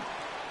 Phillies!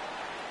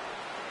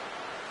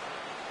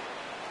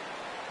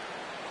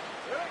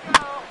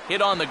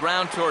 Hit on the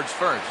ground towards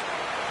first.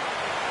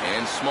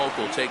 And Smoke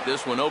will take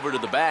this one over to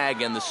the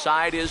bag, and the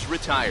side is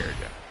retired.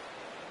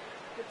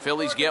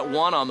 Phillies get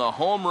one on the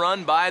home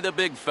run by the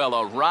big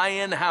fella,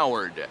 Ryan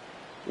Howard.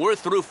 We're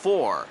through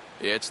 4.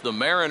 It's the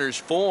Mariners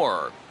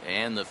 4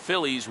 and the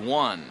Phillies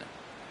 1.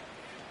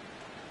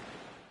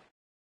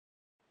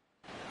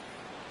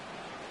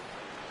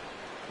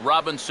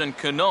 Robinson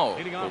Cano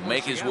will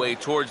make his way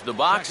towards the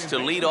box to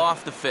lead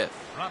off the 5th.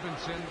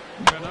 Robinson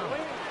Cano.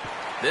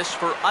 This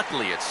for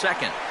Utley at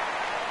second.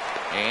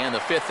 And the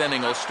 5th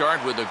inning will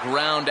start with a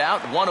ground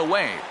out, 1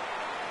 away.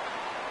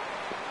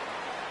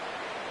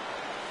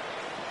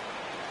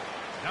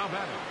 Now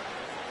batting,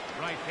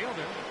 right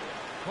fielder,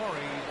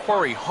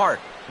 Corey Hart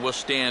will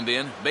stand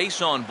in.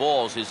 Base on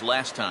balls his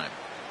last time.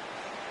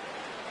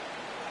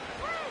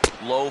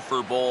 Low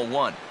for ball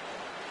 1.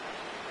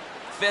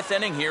 5th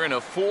inning here in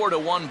a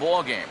 4-1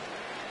 ball game.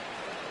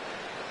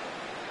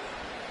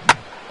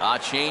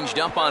 Changed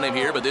up on him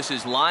here, but this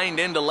is lined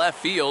into left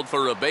field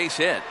for a base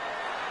hit.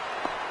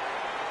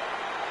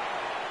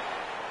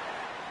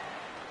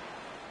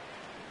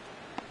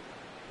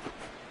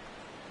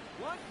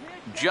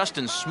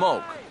 Justin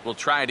Smoke will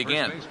try it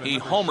again. He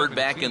homered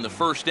back in the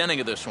 1st inning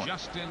of this one.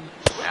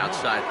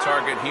 Outside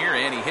target here,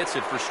 and he hits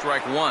it for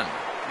strike 1.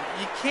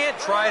 You can't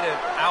try to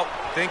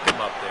outthink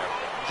him up there.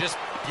 Just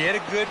get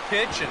a good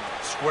pitch and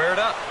square it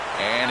up.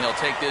 And he'll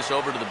take this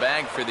over to the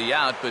bag for the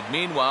out, but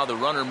meanwhile the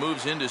runner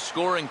moves into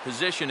scoring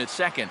position at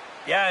second.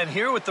 Yeah, and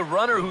here with the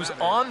runner who's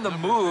on the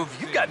move,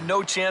 you've got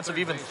no chance of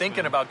even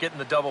thinking about getting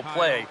the double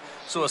play.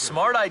 So a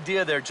smart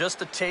idea there just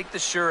to take the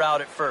sure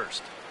out at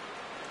first.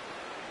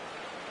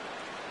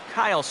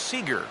 Kyle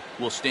Seager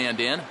will stand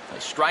in. A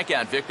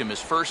strikeout victim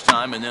his first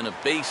time, and then a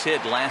base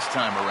hit last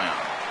time around.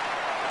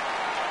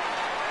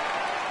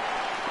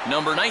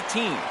 Number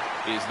 19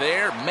 is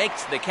there,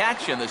 makes the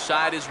catch, and the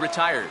side is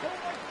retired.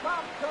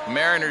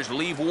 Mariners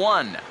leave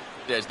 1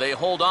 as they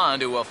hold on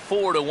to a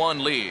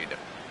 4-1 lead.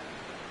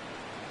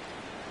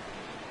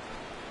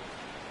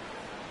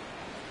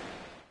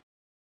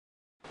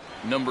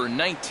 Number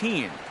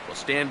 19 will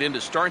stand in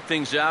to start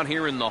things out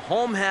here in the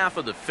home half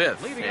of the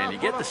 5th. And you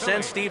get the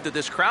sense, Steve, that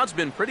this crowd's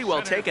been pretty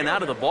well taken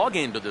out of the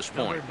ballgame to this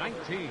point.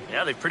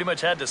 Yeah, they've pretty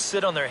much had to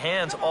sit on their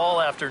hands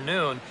all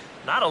afternoon.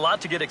 Not a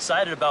lot to get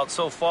excited about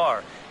so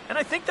far. And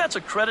I think that's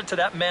a credit to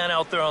that man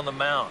out there on the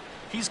mound.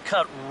 He's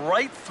cut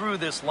right through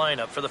this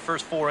lineup for the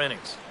first 4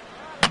 innings.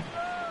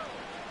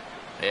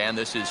 And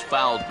this is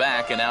fouled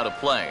back and out of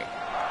play.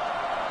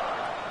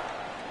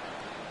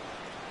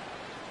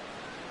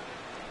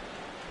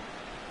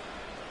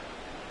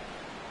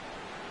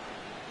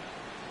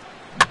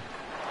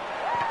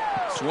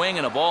 Swing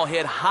and a ball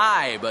hit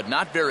high, but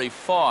not very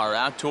far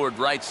out toward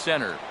right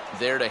center.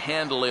 There to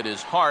handle it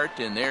is Hart,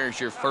 and there's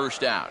your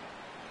first out.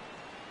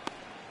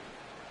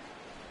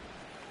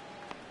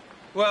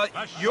 Well,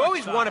 you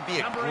always want to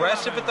be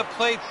aggressive at the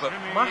plate, but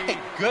my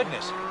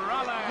goodness,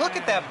 look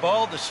at that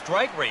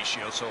ball-to-strike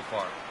ratio so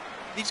far.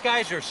 These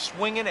guys are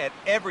swinging at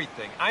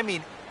everything. I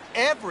mean,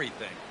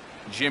 everything.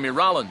 Jimmy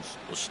Rollins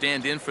will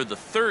stand in for the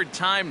 3rd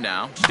time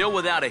now, still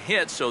without a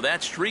hit, so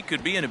that streak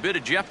could be in a bit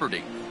of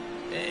jeopardy.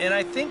 And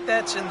I think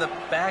that's in the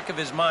back of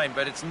his mind,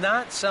 but it's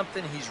not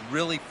something he's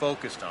really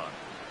focused on.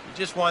 He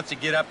just wants to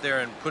get up there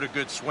and put a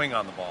good swing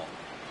on the ball.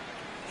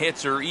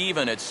 Hits are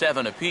even at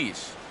 7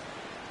 apiece.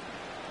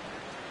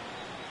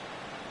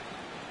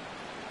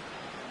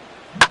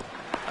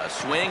 A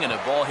swing and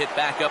a ball hit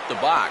back up the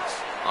box.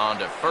 On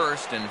to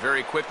first, and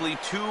very quickly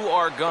 2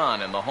 are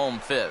gone in the home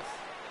 5th.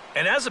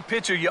 And as a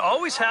pitcher, you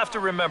always have to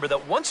remember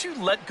that once you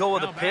let go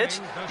of the pitch,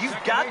 you've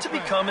got to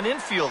become an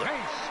infielder.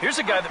 Here's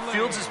a guy that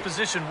fields his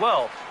position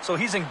well, so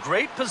he's in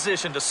great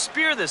position to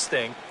spear this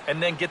thing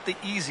and then get the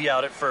easy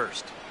out at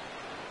first.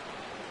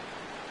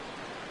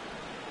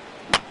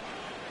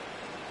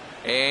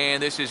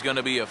 And this is going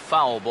to be a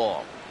foul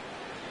ball.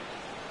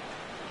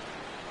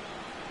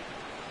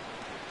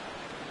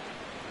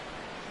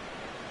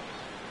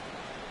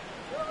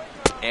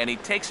 And he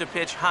takes a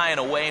pitch high and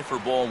away for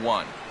ball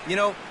one. You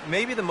know,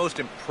 maybe the most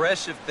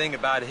impressive thing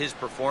about his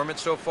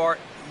performance so far,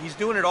 he's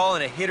doing it all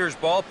in a hitter's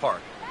ballpark.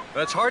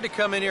 But it's hard to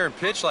come in here and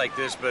pitch like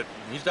this, but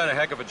he's done a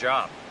heck of a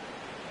job.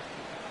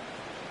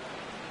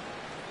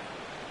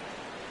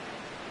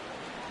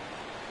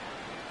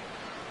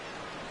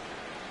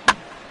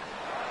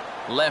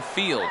 Left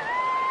field.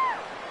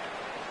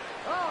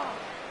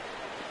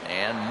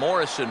 And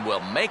Morrison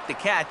will make the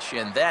catch,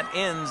 and that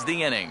ends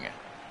the inning.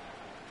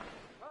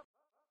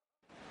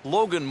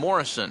 Logan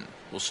Morrison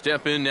will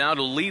step in now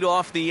to lead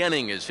off the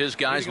inning as his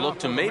guys look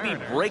to maybe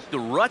break the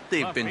rut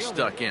they've been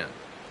stuck in.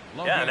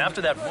 Yeah, and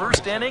after that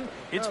first inning,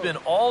 it's been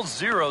all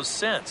zeros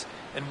since.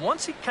 And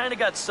once he kind of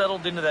got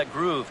settled into that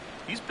groove,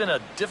 he's been a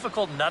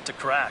difficult nut to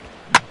crack.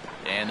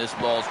 And this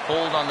ball's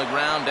pulled on the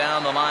ground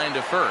down the line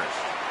to first.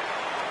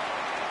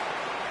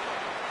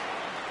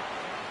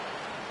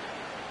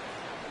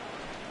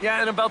 Yeah,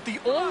 and about the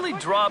only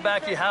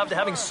drawback you have to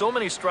having so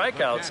many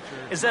strikeouts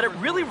is that it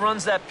really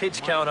runs that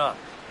pitch count up.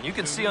 And you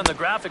can see on the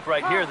graphic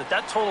right here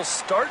that total's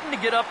starting to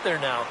get up there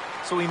now,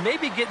 so he may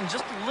be getting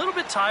just a little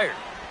bit tired.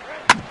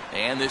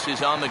 And this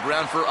is on the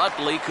ground for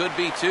Utley, could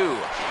be two.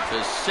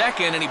 To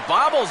second, and he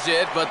bobbles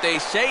it, but they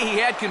say he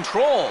had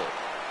control.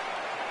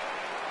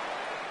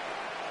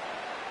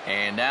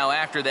 And now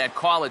after that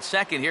call at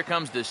second, here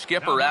comes the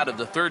skipper out of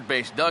the third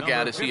base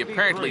dugout as he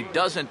apparently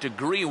doesn't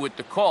agree with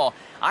the call.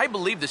 I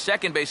believe the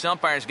second base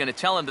umpire is going to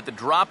tell him that the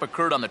drop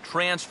occurred on the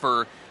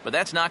transfer, but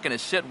that's not going to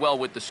sit well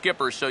with the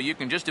skipper, so you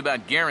can just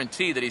about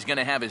guarantee that he's going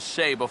to have his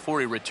say before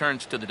he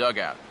returns to the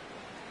dugout.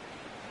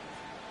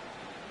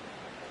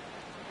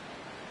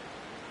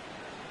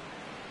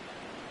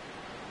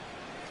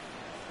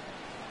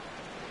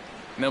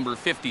 Number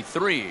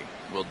 53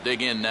 will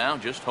dig in now,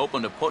 just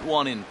hoping to put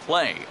one in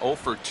play. 0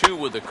 for 2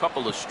 with a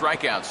couple of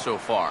strikeouts so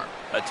far.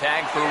 A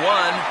tag for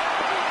one.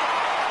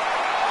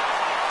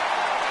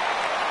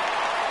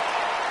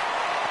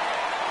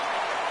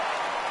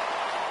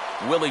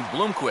 Willie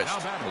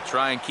Bloomquist will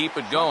try and keep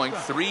it going.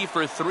 3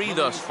 for 3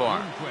 thus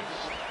far.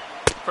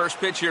 First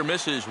pitch here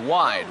misses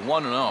wide,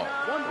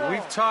 1-0.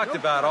 We've talked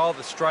about all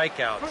the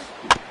strikeouts.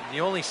 The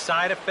only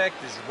side effect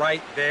is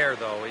right there,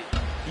 though.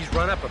 He's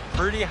run up a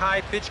pretty high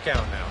pitch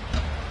count now.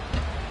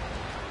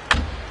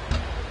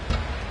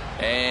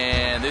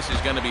 And this is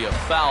going to be a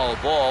foul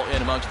ball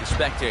in amongst the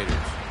spectators.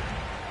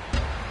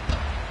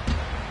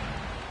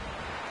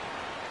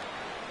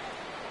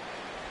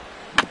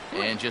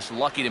 And just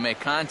lucky to make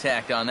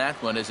contact on that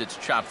one as it's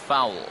chopped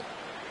foul.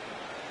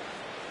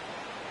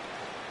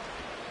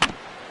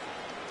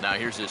 Now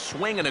here's a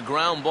swing and a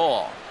ground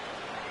ball.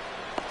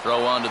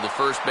 Throw on to the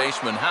first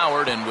baseman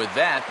Howard, and with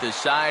that the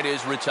side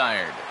is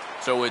retired.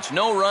 So it's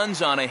no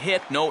runs on a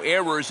hit, no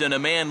errors, and a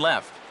man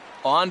left.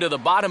 On to the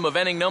bottom of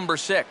inning number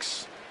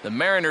 6. The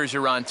Mariners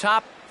are on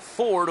top,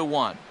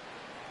 4-1.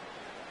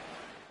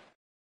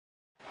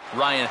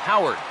 Ryan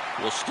Howard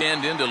will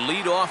stand in to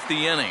lead off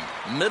the inning.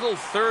 Middle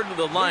third of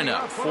the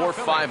lineup, 4,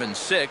 5, and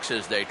 6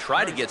 as they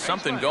try to get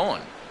something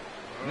going.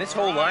 And this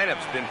whole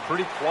lineup's been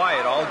pretty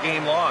quiet all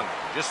game long.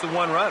 Just the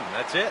one run,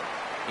 that's it.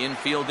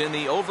 Infield in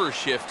the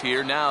overshift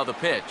here, now the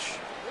pitch.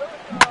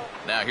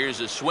 Now here's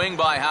a swing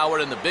by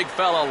Howard, and the big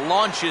fella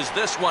launches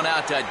this one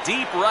out to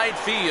deep right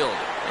field.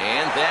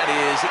 And that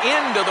is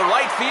into the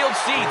right field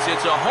seats.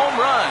 It's a home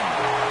run.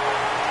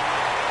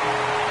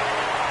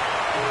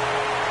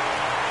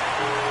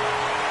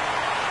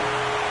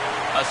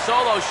 A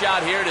solo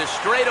shot here to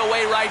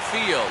straightaway right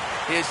field.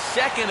 His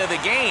second of the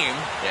game,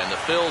 and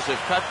the Phils have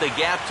cut the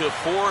gap to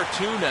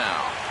 4-2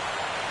 now.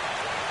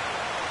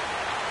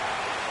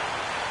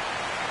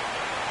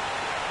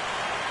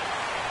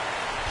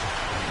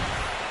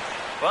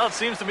 Well, it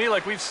seems to me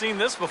like we've seen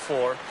this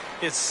before.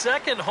 His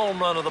second home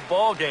run of the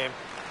ball game.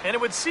 And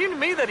it would seem to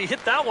me that he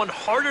hit that one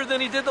harder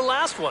than he did the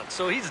last one.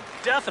 So he's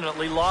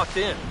definitely locked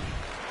in.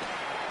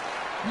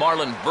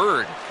 Marlon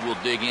Byrd will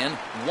dig in,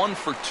 1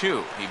 for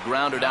 2. He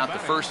grounded out the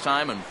first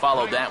time and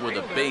followed that with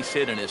a base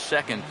hit in his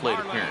second plate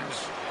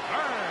appearance.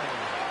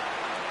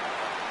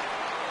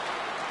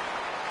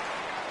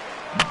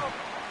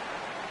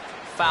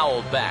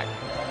 Fouled back.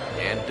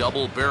 And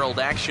double-barreled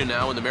action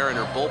now in the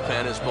Mariner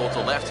bullpen as both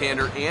a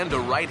left-hander and a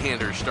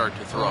right-hander start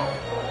to throw.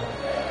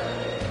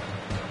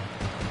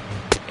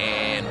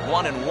 And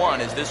 1-1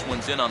 as this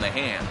one's in on the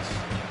hands.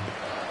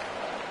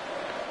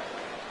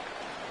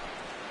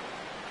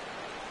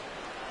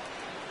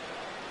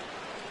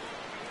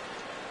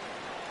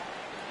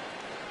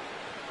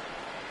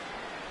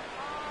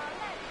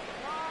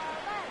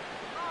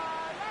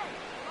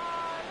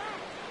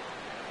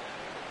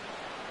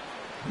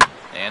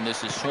 And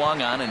this is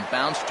swung on and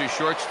bounced to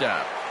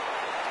shortstop.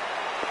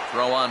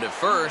 Throw on to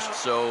first,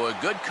 so a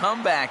good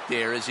comeback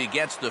there as he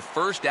gets the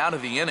first out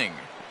of the inning.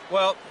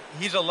 Well,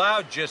 he's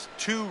allowed just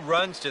 2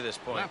 runs to this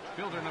point.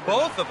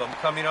 Both of them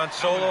coming on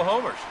solo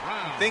homers.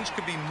 Things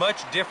could be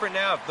much different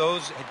now if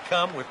those had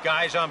come with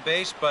guys on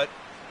base, but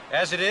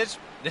as it is,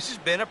 this has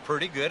been a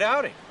pretty good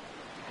outing.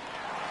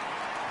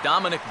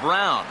 Dominic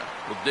Brown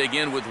will dig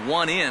in with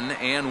 1 in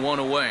and 1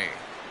 away.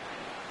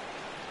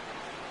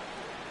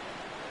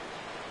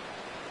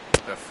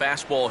 The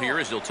fastball here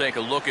as he'll take a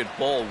look at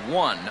ball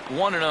one.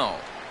 1-0.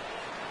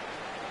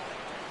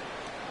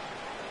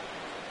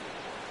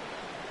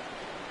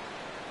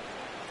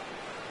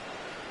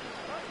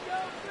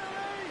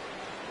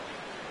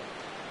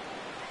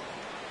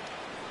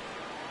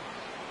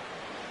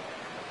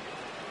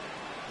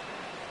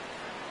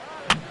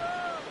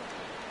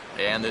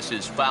 And this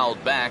is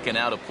fouled back and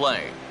out of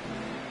play.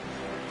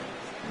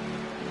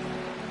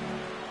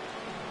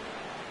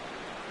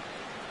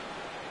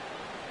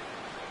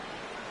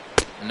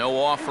 No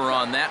offer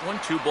on that one.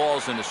 2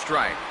 balls and a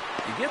strike.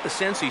 You get the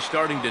sense he's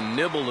starting to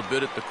nibble a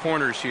bit at the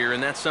corners here,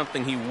 and that's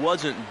something he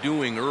wasn't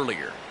doing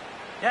earlier.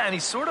 Yeah, and he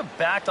sort of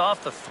backed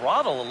off the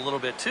throttle a little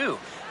bit, too.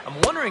 I'm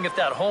wondering if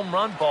that home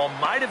run ball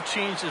might have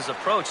changed his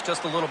approach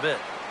just a little bit.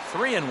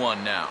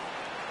 3-1 now.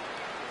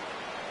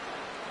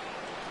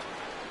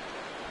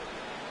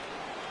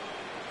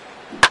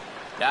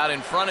 Out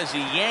in front as he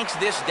yanks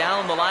this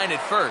down the line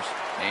at first.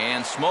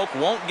 And Smoke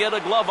won't get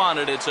a glove on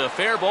it. It's a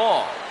fair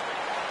ball.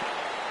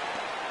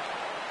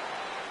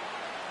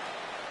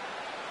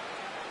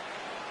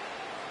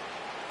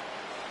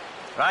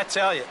 But I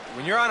tell you,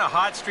 when you're on a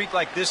hot streak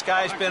like this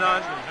guy's been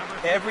on,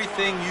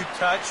 everything you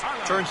touch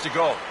turns to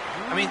gold.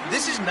 I mean,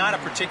 this is not a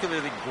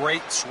particularly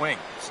great swing.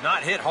 It's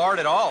not hit hard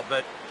at all,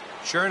 but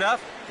sure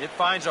enough, it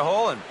finds a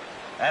hole, and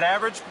at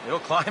average, it'll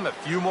climb a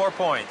few more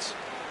points.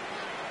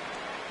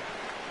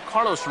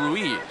 Carlos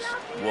Ruiz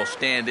will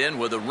stand in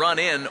with a run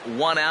in,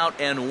 1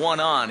 out and 1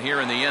 on here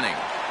in the inning.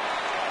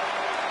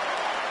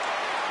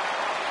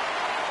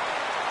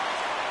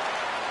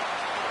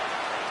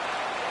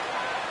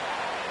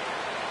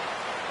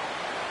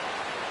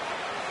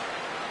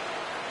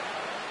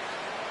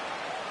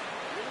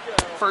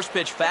 First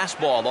pitch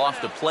fastball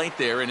off the plate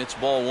there, and it's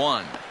ball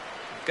 1.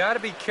 Got to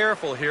be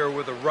careful here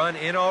with a run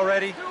in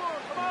already.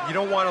 You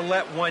don't want to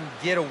let one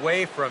get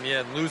away from you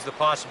and lose the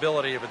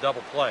possibility of a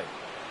double play.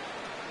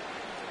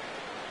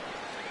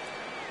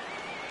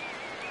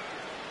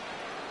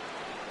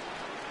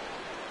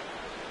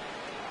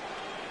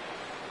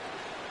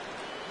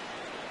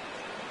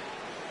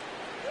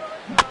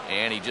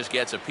 And he just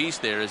gets a piece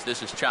there as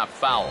this is chopped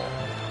foul.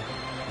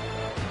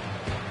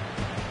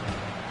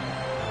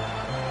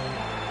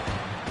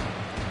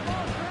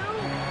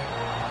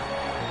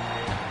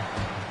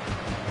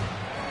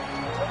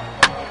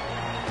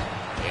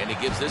 And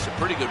he gives this a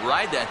pretty good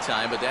ride that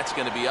time, but that's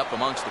going to be up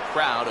amongst the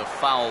crowd, a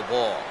foul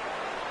ball.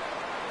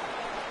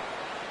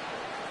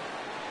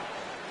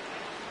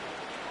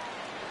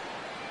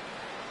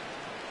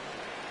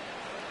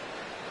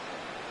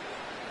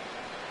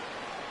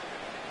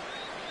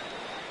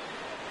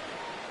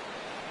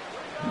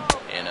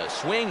 And a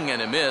swing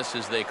and a miss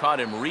as they caught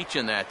him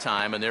reaching that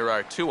time, and there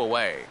are 2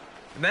 away.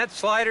 And that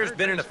slider's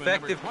been an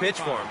effective pitch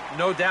for him,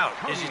 no doubt.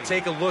 As you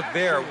take a look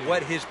there,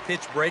 what his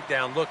pitch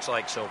breakdown looks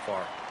like so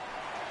far.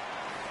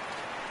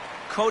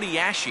 Cody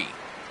Ashe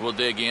will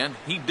dig in.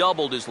 He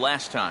doubled his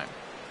last time.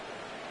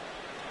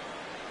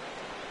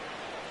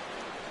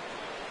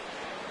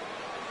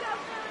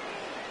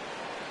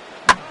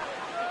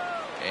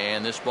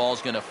 And this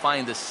ball's going to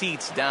find the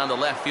seats down the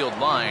left field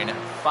line.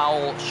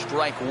 Foul,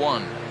 strike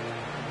 1.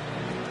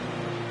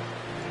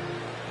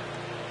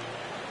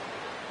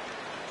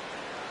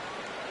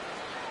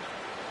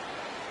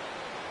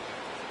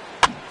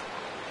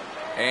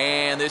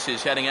 And this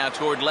is heading out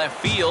toward left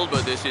field,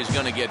 but this is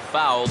going to get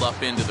fouled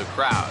up into the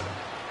crowd.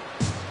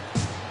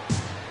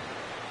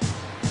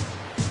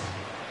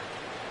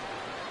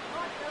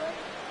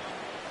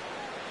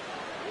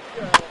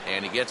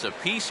 And he gets a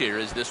piece here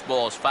as this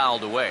ball is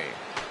fouled away.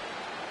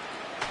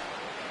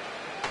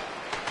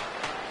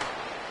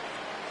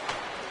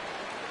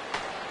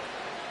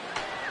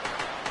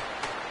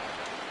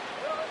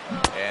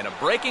 And a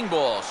breaking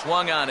ball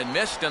swung on and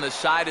missed, and the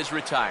side is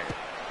retired.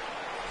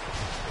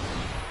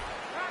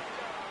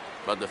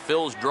 But the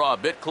Phils draw a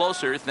bit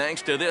closer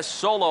thanks to this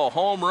solo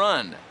home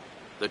run.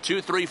 The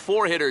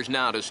 2-3-4 hitters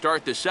now to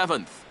start the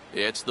 7th.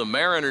 It's the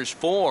Mariners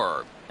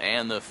 4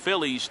 and the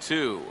Phillies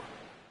 2.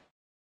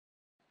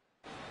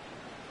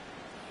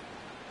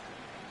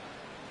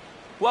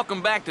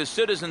 Welcome back to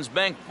Citizens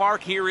Bank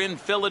Park here in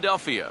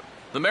Philadelphia.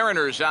 The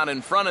Mariners out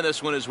in front of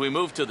this one as we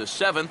move to the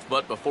 7th,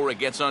 but before it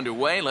gets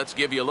underway, let's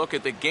give you a look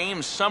at the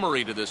game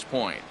summary to this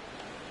point.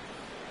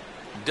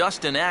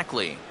 Dustin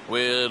Ackley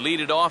will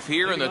lead it off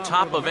here in the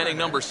top of inning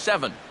number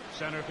 7.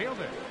 Center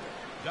fielder,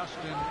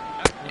 Dustin.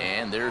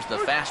 And there's the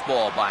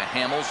fastball by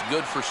Hamels,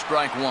 good for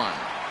strike 1.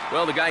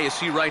 Well, the guy you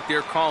see right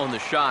there calling the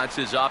shots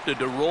has opted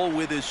to roll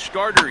with his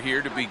starter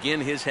here to begin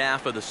his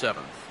half of the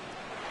 7th.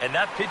 And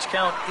that pitch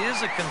count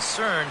is a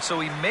concern, so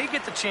he may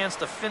get the chance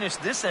to finish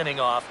this inning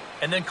off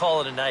and then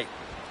call it a night.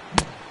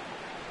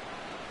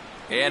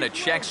 And a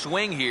check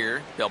swing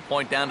here. They'll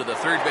point down to the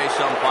third base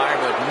umpire,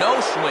 but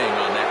no swing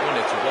on that one.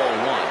 It's ball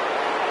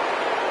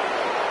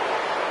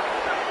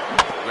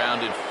 1.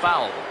 Grounded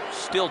foul.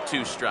 Still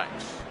 2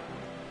 strikes.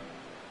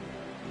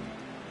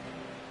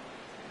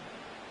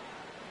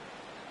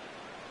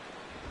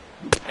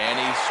 And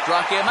he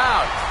struck him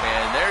out.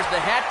 And there's the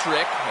hat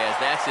trick, as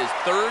that's his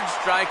 3rd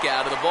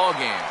strikeout of the ball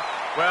game.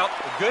 Well,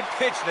 a good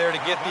pitch there to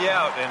get the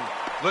out, and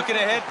looking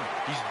ahead,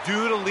 he's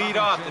due to lead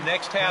off the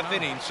next half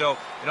inning, so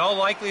in all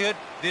likelihood,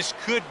 this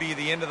could be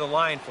the end of the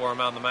line for him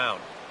on the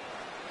mound.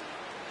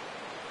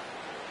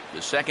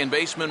 The second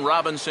baseman,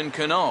 Robinson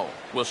Cano,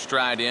 will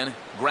stride in,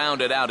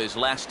 grounded out his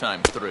last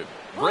time through.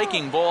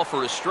 Breaking ball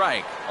for a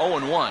strike,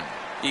 0-1.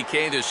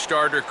 EK, the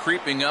starter,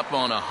 creeping up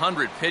on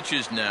 100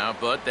 pitches now,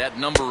 but that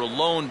number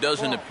alone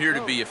doesn't appear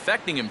to be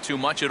affecting him too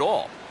much at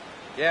all.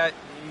 Yeah,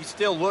 he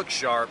still looks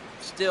sharp.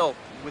 Still,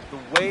 with the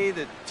way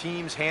that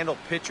teams handle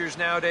pitchers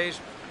nowadays,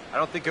 I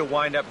don't think he'll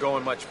wind up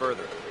going much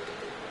further.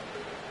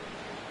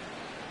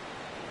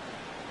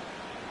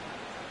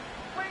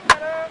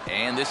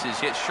 And this is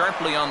hit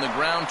sharply on the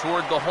ground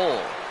toward the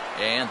hole.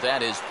 And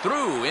that is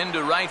through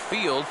into right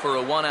field for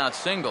a one-out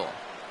single.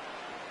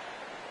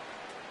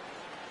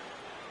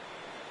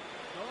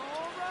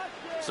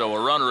 So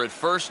a runner at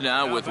first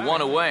now with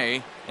one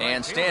away.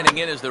 And standing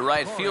in is the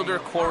right fielder,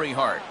 Corey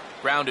Hart.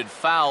 Grounded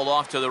foul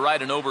off to the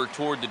right and over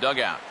toward the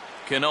dugout.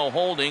 Cano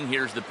holding.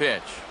 Here's the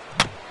pitch.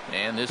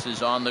 And this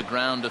is on the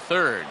ground to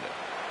third.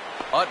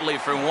 Utley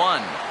for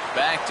one.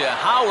 Back to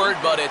Howard,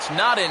 but it's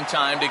not in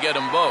time to get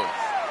them both.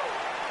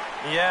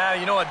 Yeah,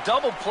 you know, a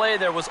double play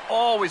there was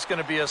always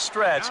going to be a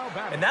stretch,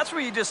 and that's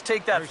where you just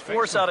take that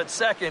force out at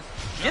second,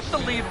 get the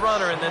lead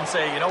runner, and then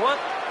say, you know what,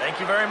 thank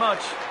you very much.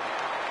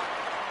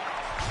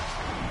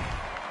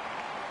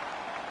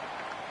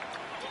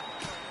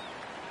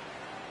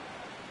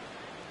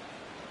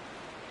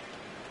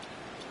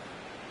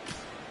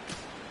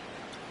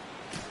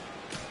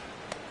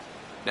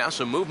 Now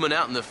some movement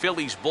out in the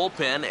Phillies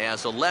bullpen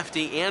as a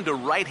lefty and a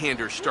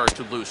right-hander start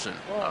to loosen.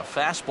 A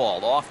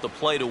fastball off the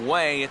plate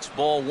away. It's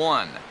ball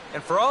one.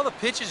 And for all the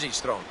pitches he's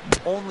thrown,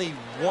 only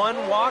one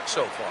walk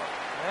so far.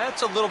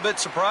 That's a little bit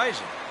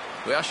surprising.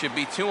 Well, should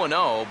be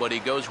 2-0, but he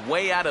goes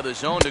way out of the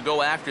zone to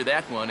go after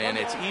that one, and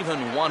it's even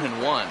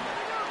 1-1.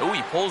 Oh,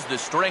 he pulls the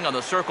string on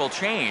the circle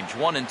change,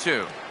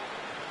 1-2.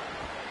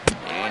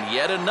 And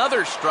yet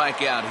another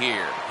strikeout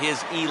here. His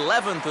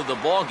 11th of the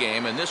ball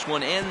game, and this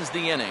one ends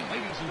the inning.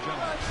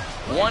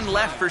 One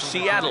left for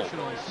Seattle,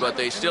 but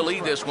they still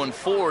lead this one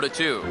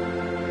 4-2.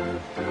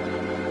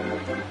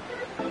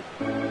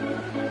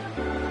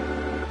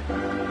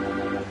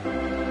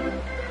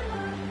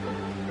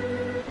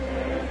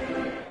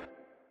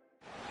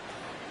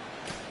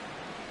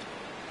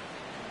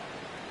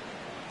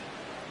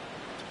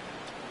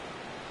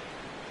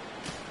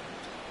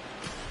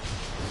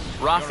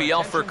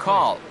 Rafael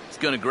Furcal is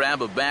going to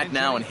grab a bat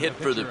now and hit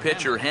for the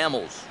pitcher,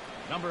 Hamels.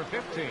 Number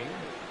 15,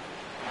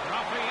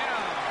 Rafael.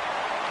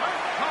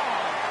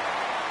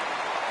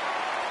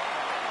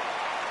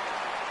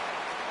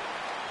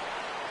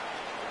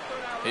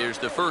 Here's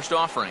the first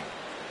offering.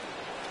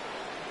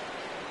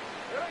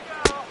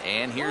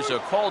 And here's a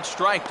called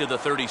strike to the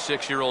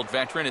 36-year-old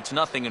veteran. It's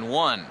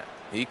 0-1.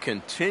 He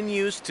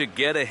continues to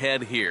get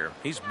ahead here.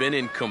 He's been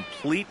in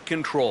complete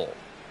control.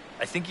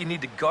 I think you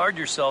need to guard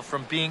yourself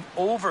from being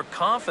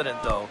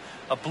overconfident, though.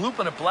 A bloop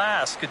and a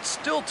blast could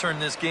still turn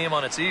this game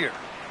on its ear.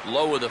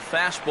 Low with a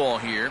fastball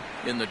here,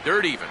 in the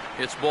dirt even.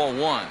 It's ball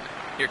one.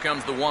 Here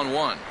comes the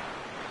 1-1.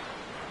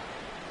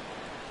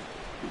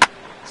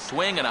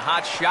 Swing and a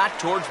hot shot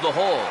towards the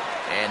hole.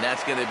 And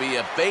that's going to be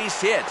a base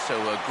hit, so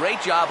a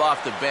great job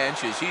off the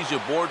bench as he's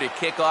aboard to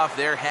kick off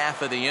their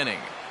half of the inning.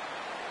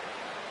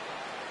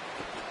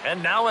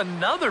 And now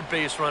another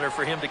base runner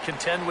for him to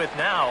contend with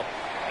now.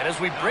 And as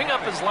we bring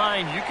up his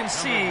line, you can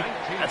see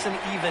that's an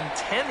even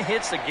 10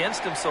 hits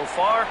against him so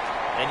far.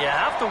 And you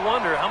have to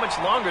wonder how much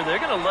longer they're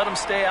going to let him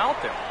stay out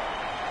there.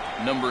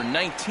 Number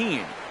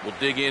 19 will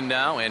dig in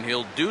now, and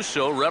he'll do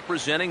so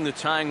representing the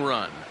tying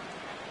run.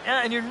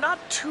 Yeah, and you're not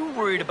too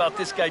worried about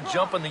this guy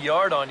jumping the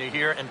yard on you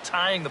here and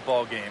tying the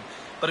ball game.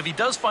 But if he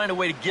does find a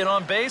way to get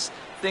on base,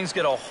 things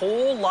get a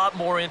whole lot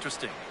more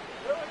interesting.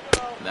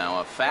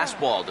 Now a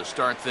fastball to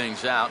start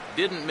things out.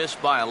 Didn't miss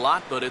by a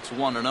lot, but it's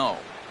 1-0.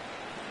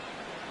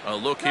 A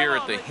look here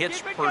at the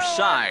hits per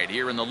side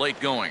here in the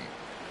late going.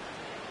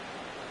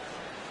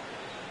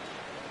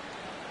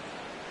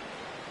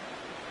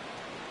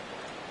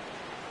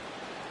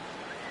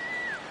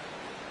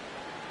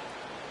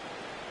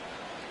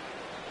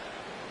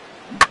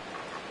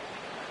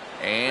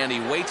 And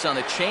he waits on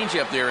the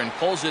changeup there and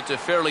pulls it to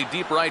fairly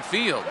deep right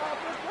field.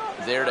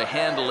 There to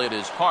handle it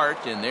is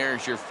Hart, and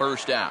there's your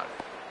first out.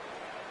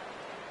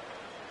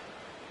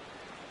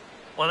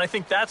 Well, and I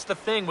think that's the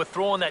thing with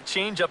throwing that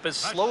changeup as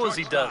slow as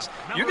he does.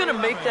 You're going to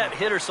make that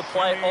hitter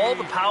supply all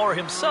the power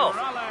himself.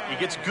 He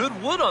gets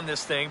good wood on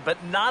this thing,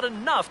 but not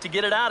enough to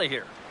get it out of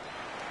here.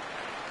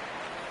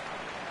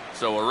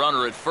 So a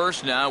runner at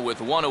first now with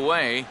one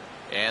away,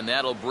 and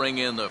that'll bring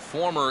in the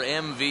former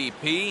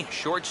MVP,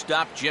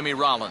 shortstop Jimmy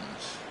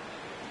Rollins.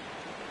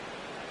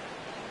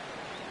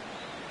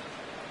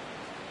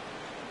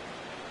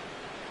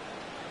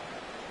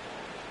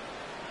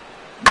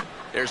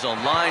 There's a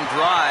line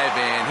drive,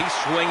 and he's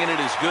swinging it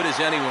as good as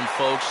anyone,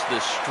 folks.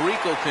 The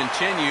streak will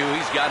continue.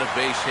 He's got a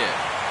base hit.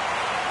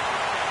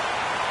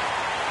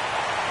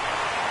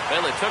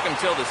 Well, it took him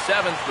till the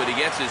 7th, but he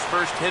gets his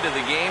first hit of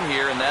the game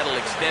here, and that'll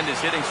extend his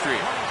hitting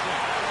streak.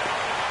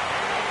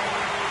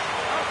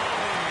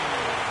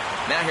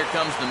 Now here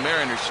comes the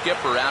Mariners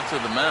skipper out to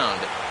the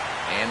mound.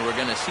 And we're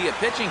going to see a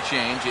pitching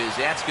change as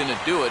that's going to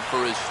do it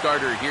for his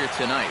starter here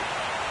tonight.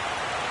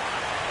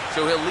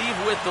 So he'll leave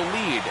with the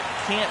lead.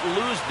 Can't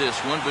lose this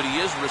one, but he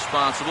is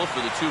responsible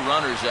for the 2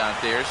 runners out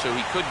there, so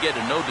he could get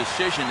a no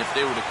decision if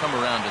they were to come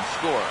around and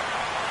score.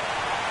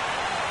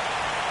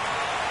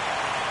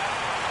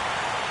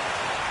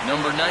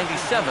 Number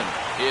 97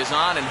 is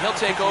on, and he'll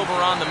take over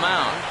on the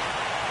mound.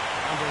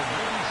 Number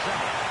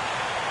 97.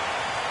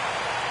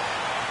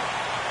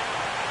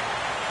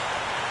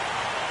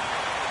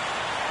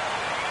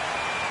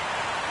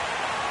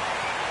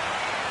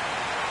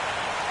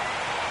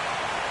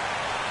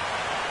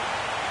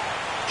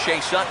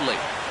 Chase Utley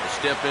will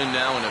step in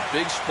now in a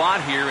big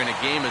spot here in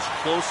a game as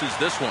close as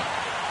this one.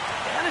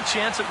 And a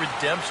chance at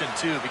redemption,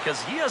 too,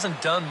 because he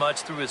hasn't done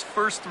much through his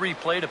first 3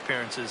 plate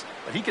appearances,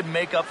 but he could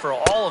make up for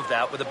all of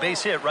that with a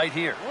base hit right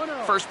here.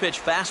 First pitch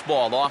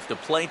fastball off the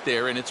plate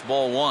there, and it's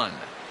ball 1.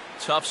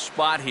 Tough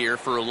spot here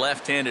for a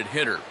left-handed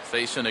hitter,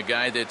 facing a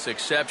guy that's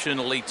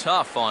exceptionally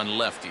tough on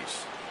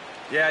lefties.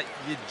 Yeah,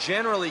 you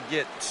generally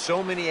get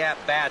so many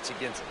at-bats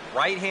against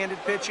right-handed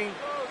pitching.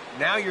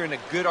 Now you're in a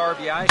good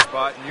RBI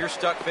spot, and you're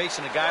stuck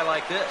facing a guy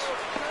like this.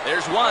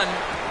 There's one.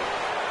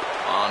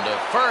 On to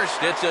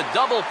first, it's a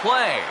double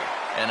play.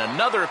 And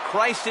another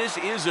crisis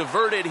is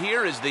averted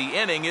here as the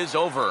inning is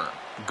over.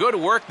 Good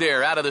work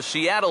there out of the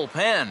Seattle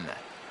pen.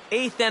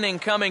 8th inning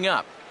coming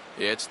up.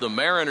 It's the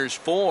Mariners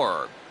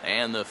 4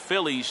 and the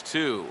Phillies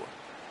 2.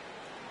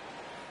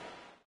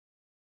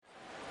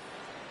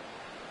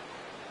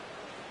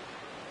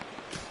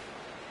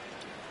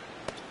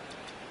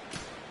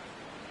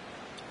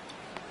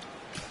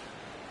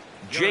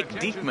 Jake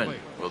Diekman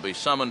will be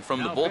summoned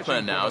from the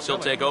bullpen now as he'll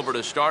take over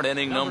to start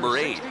inning number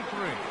 8.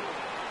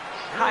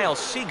 Kyle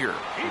Seager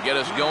will get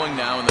us going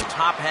now in the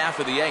top half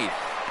of the 8th.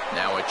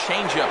 Now a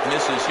changeup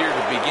misses here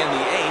to begin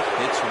the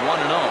 8th. It's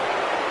 1-0.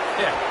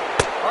 Yeah,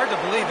 hard to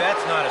believe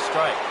that's not a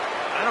strike.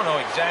 I don't know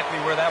exactly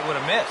where that would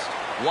have missed.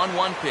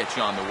 1-1 pitch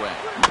on the way.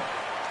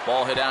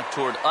 Ball hit out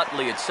toward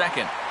Utley at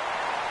second.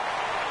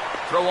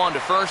 Throw on to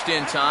first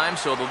in time,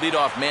 so the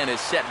leadoff man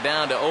is set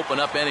down to open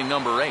up inning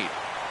number 8.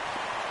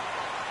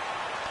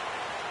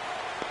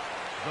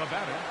 The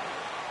batter,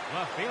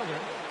 left fielder,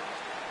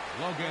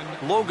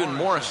 Logan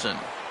Morrison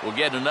will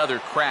get another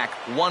crack,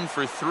 1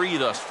 for 3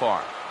 thus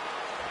far.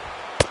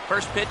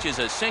 First pitch is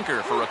a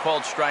sinker for a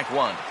called strike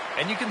 1.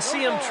 And you can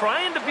see him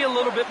trying to be a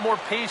little bit more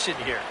patient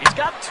here. He's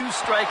got 2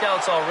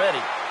 strikeouts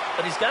already,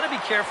 but he's got to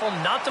be careful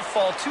not to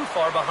fall too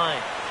far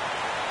behind.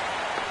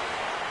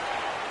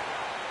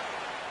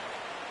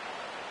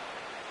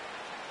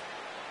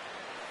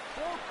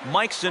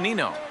 Mike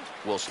Zunino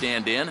will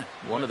stand in,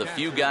 one of the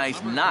few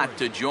guys not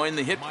to join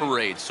the hit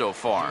parade so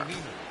far.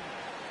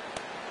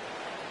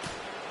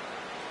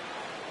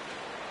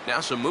 Now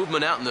some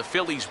movement out in the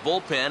Phillies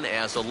bullpen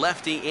as a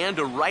lefty and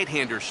a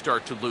right-hander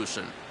start to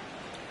loosen.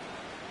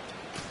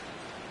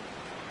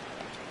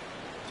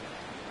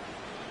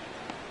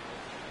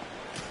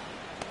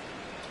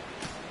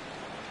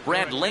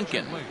 Brad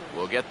Lincoln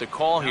will get the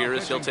call here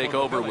as he'll take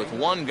over with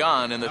 1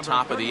 gone in the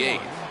top of the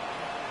 8th.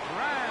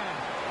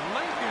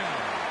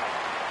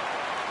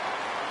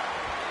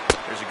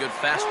 There's a good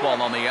fastball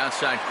on the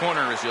outside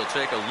corner as he'll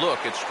take a look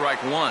at strike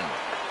 1.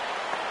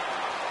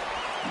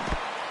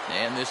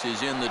 And this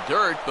is in the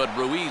dirt, but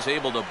Ruiz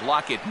able to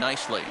block it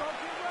nicely.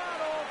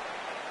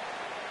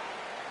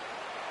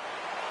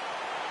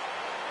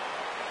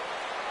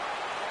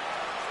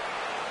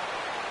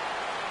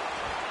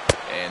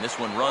 And this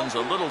one runs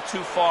a little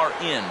too far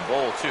in,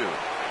 ball 2.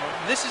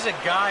 This is a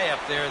guy up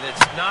there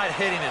that's not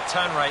hitting a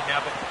ton right now,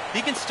 but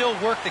he can still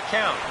work the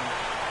count.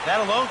 And that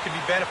alone can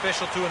be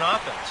beneficial to an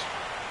offense.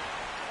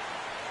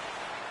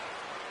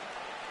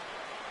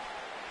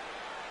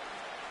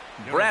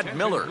 Brad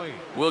Miller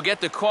will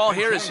get the call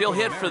here as he'll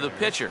hit for the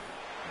pitcher.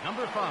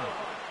 Number 5,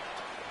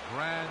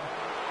 Brad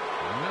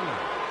Miller.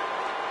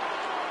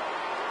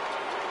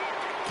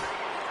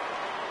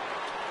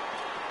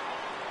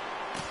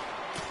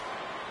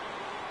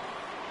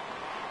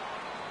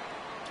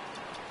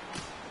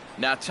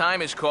 Now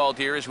time is called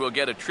here as we'll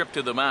get a trip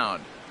to the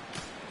mound.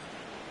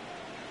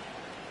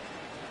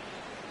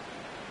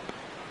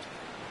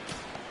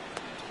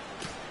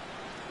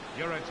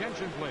 Your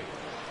attention, please.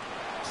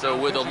 So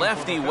with a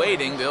lefty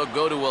waiting, they'll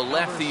go to a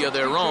lefty of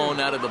their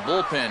own out of the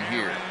bullpen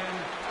here.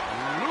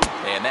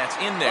 And that's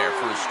in there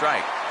for a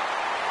strike.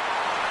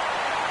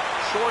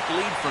 Short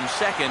lead from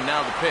second,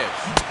 now the pitch.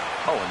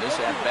 Oh, and this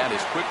at-bat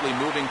is quickly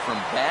moving from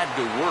bad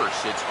to worse.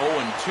 It's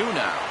 0-2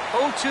 now.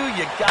 0-2,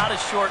 you got to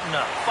shorten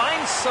up.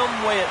 Find some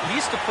way at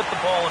least to put the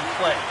ball in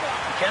play.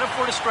 You can't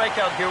afford a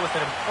strikeout here with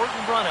an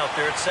important run out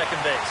there at second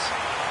base.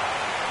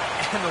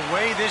 And the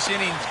way this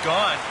inning's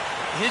gone,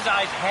 his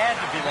eyes had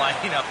to be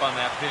lining up on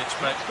that pitch,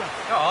 but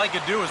all he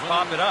could do was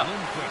pop it up.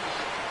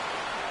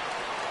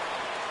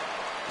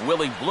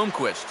 Willie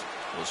Bloomquist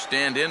will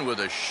stand in with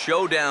a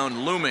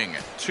showdown looming.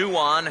 2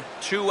 on,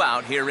 2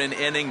 out here in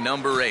inning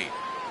number 8.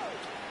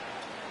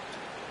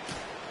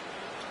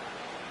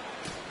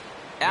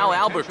 Al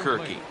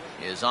Albuquerque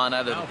is on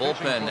out of the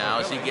bullpen now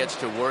as he gets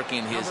to work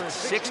in his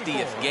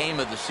 60th game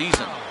of the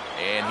season.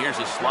 And here's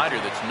a slider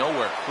that's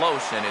nowhere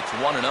close, and it's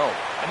 1-0.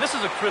 And this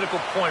is a critical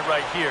point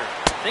right here.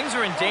 Things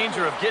are in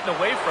danger of getting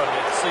away from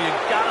you, so you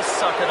got to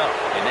suck it up.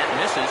 And that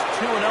misses.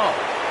 2-0.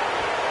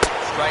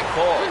 Strike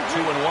call,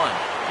 2-1.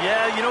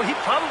 Yeah, you know, he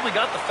probably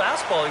got the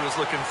fastball he was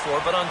looking for,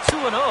 but on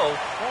 2-0,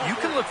 you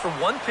can look for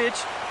one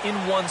pitch in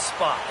one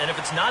spot. And if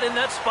it's not in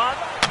that spot,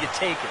 you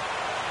take it.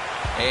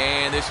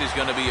 And this is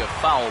going to be a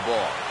foul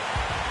ball.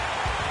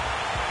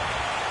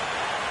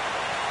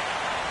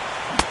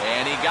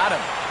 And he got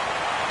him.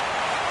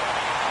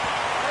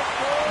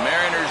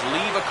 Mariners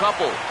leave a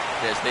couple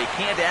as they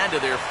can't add to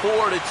their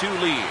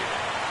 4-2 lead.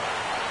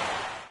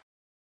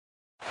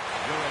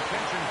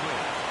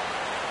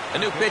 A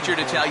new pitcher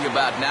to tell you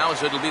about now,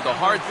 as it'll be the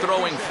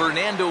hard-throwing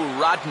Fernando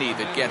Rodney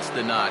that gets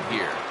the nod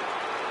here.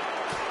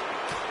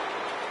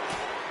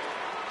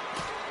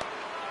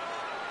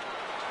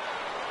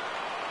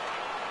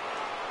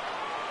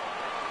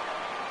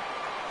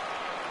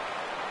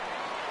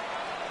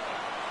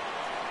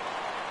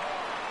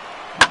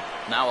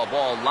 Now a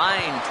ball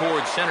lined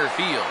towards center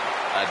field.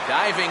 A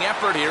diving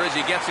effort here as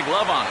he gets a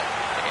glove on it.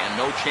 And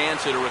no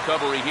chance at a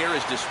recovery here,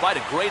 as despite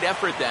a great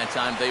effort that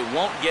time, they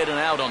won't get an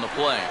out on the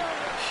play.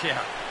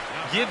 Yeah,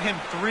 give him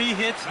 3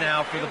 hits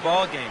now for the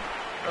ball game.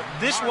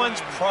 This one's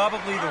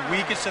probably the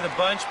weakest of the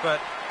bunch, but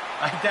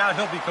I doubt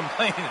he'll be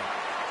complaining.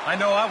 I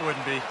know I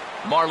wouldn't be.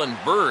 Marlon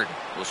Byrd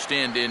will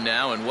stand in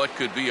now in what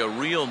could be a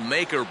real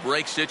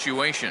make-or-break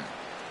situation.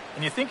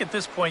 And you think at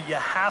this point you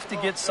have to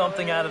get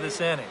something out of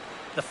this inning.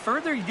 The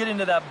further you get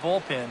into that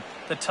bullpen,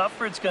 the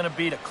tougher it's going to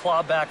be to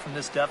claw back from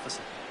this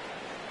deficit.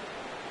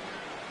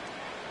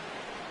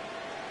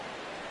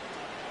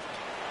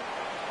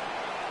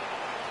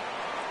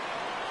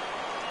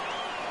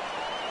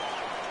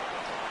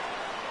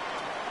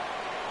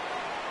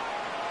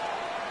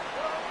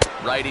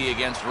 Righty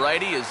against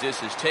righty as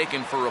this is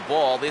taken for a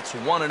ball. It's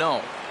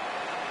 1-0.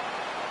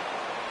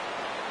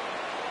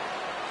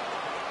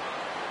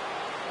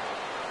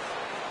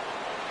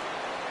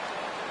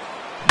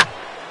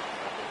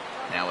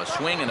 Now a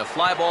swing and a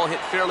fly ball hit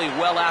fairly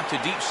well out to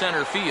deep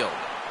center field.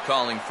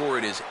 Calling for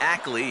it is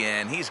Ackley,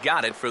 and he's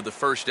got it for the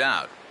first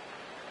out.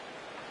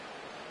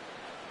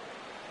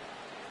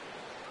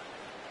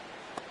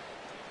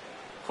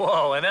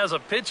 Whoa, and as a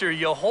pitcher,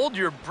 you hold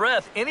your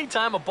breath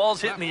anytime a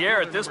ball's hit in the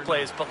air at this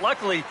place. But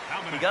luckily,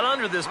 he got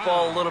under this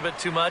ball a little bit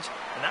too much,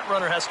 and that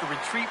runner has to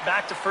retreat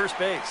back to first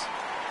base.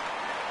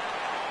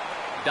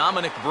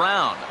 Dominic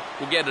Brown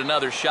will get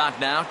another shot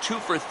now. 2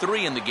 for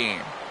 3 in the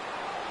game.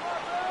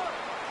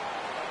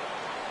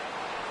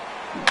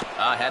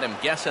 Had him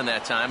guessing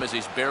that time as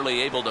he's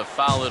barely able to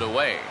foul it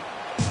away.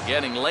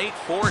 Getting late,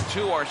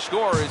 4-2 our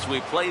score as we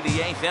play the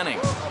 8th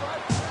inning.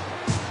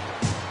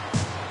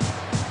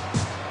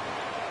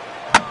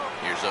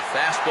 Here's a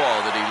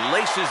fastball that he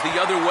laces the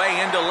other way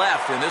into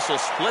left, and this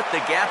will split the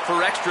gap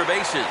for extra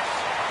bases.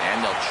 And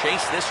they'll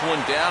chase this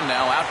one down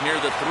now out near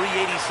the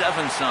 387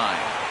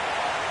 sign.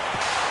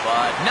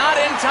 But not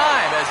in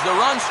time as the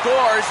run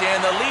scores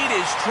and the lead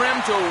is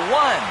trimmed to 1.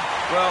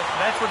 Well,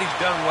 that's what he's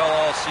done well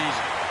all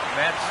season.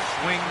 That's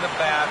swing the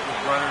bat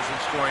with runners in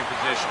scoring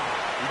position.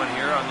 Even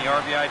here on the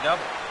RBI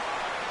double.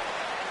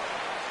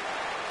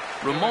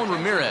 Ramon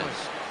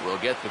Ramirez will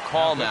get the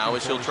call now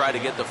as he'll try to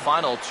get the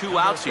final 2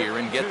 outs here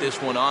and get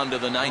this one on to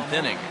the 9th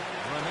inning.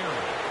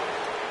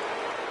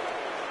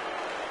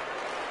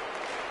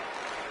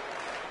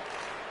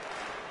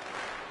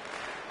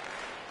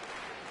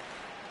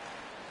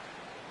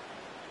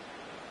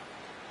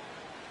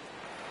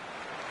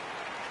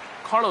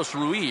 Carlos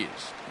Ruiz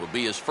will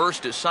be his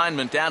first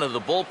assignment out of the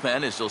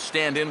bullpen as he'll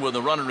stand in with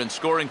a runner in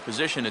scoring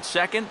position at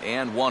second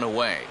and 1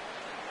 away.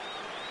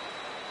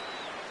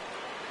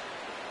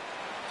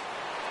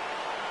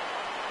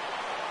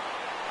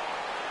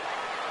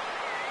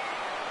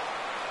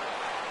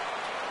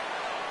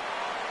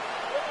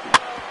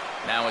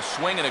 Now a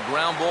swing and a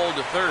ground ball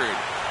to third.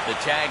 The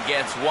tag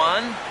gets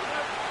 1.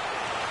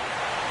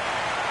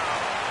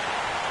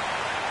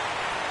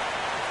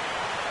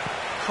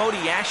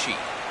 Cody Ashe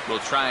will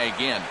try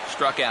again.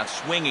 Struck out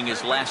swinging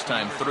his last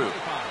time through.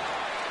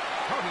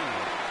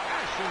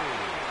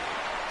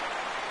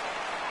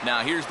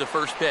 Now here's the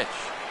first pitch.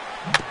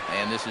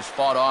 And this is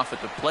fought off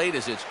at the plate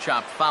as it's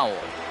chopped foul.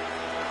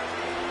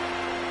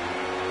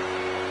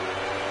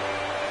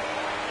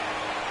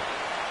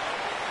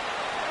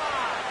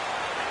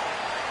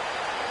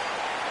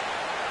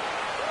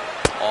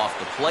 Off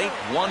the plate,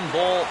 1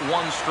 ball,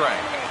 1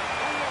 strike.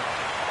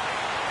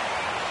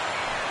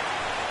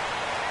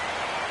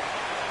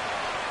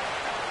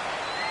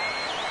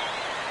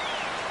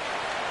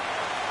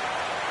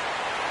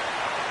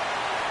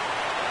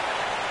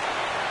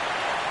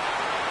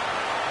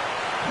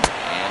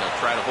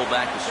 Try to hold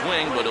back the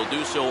swing, but he'll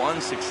do so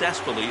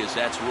unsuccessfully as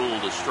that's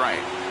ruled a strike.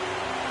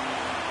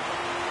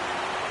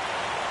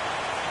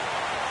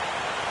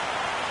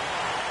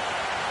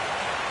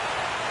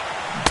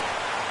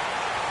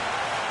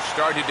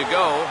 started to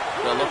go.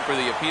 They'll look for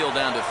the appeal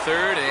down to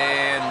third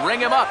and ring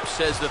him up,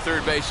 says the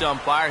third base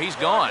umpire. He's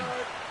gone.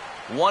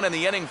 One in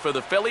the inning for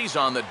the Phillies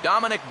on the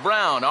Dominic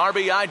Brown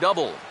RBI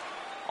double.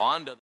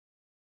 On to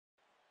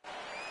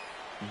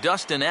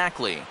Dustin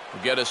Ackley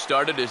will get us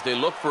started as they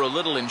look for a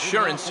little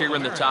insurance here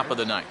in the top of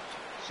the ninth.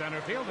 Center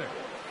fielder,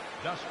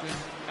 Dustin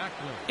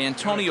Ackley.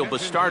 Antonio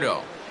Bastardo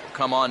will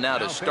come on now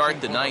to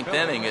start the ninth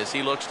inning as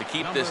he looks to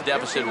keep this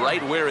deficit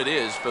right where it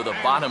is for the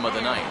bottom of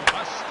the ninth.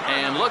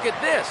 And look at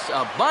this,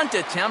 a bunt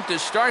attempt to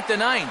start the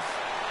ninth.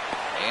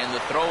 And the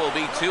throw will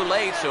be too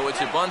late, so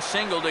it's a bunt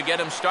single to get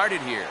him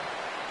started here.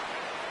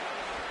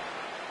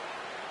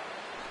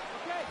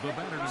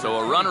 So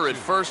a runner at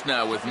first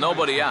now with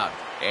nobody out.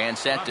 And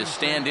set to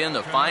stand in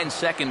the fine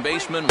second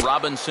baseman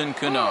Robinson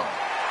Cano.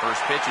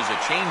 First pitch is a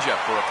changeup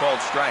for a called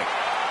strike.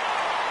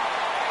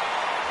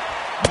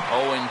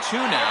 0-2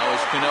 now as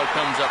Cano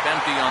comes up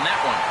empty on that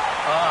one.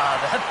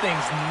 That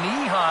thing's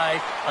knee-high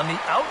on the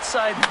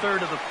outside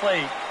third of the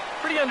plate.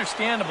 Pretty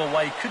understandable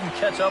why he couldn't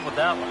catch up with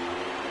that one.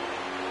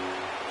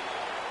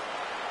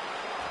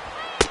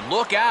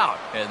 Look out,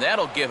 and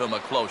that'll give him a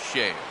close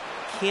shave.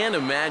 Can't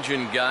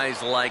imagine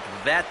guys like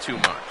that too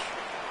much.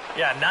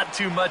 Yeah, not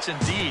too much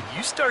indeed.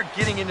 You start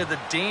getting into the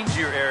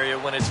danger area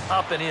when it's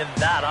up and in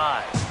that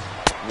high.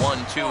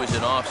 1-2 is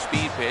an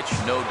off-speed pitch.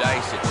 No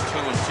dice. It's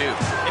 2-2.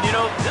 And you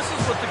know, this is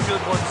what the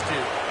good ones do.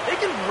 They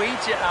can wait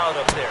you out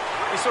up there.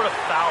 They sort of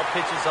foul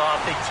pitches off.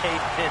 They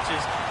take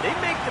pitches. They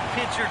make the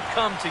pitcher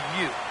come to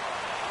you.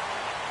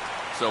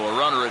 So a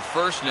runner at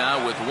first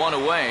now with one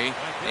away.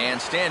 And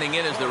standing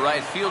in is the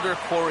right fielder,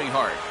 Corey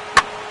Hart.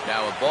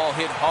 Now a ball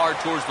hit hard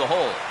towards the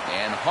hole.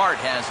 And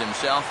Hart has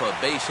himself a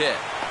base hit.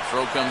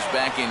 Throw comes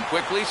back in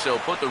quickly, so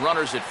put the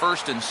runners at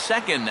first and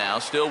second now,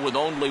 still with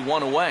only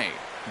one away.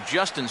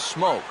 Justin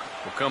Smoke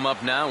will come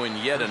up now in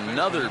yet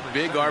another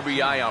big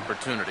RBI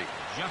opportunity.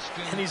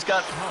 And he's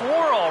got 4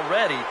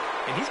 already,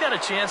 and he's got a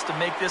chance to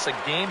make this a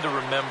game to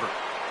remember.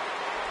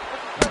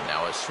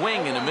 Now a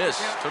swing and a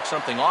miss. Took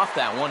something off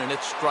that one, and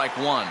it's strike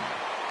one.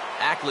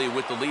 Ackley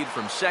with the lead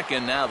from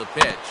second, now the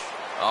pitch.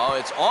 Oh,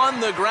 it's on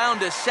the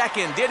ground to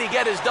second. Did he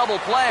get his double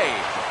play?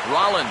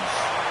 Rollins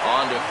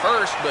on to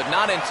first, but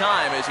not in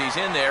time as he's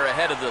in there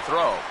ahead of the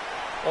throw.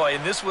 Boy,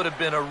 and this would have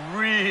been a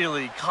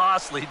really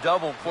costly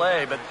double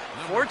play, but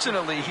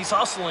fortunately he's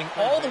hustling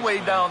all the way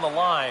down the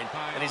line,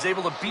 and he's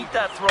able to beat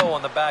that throw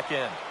on the back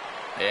end.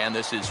 And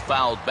this is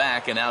fouled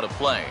back and out of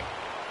play.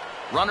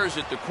 Runners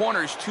at the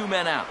corners, 2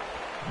 men out.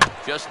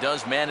 Just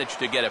does manage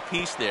to get a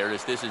piece there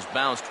as this is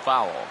bounced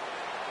foul.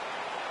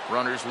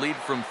 Runners lead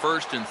from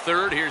first and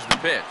third. Here's the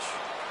pitch.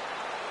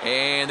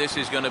 And this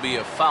is going to be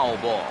a foul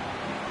ball.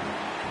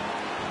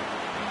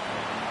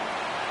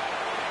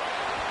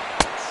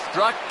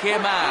 Struck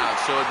him out,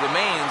 so it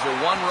remains a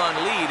 1-run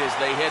lead as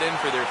they head in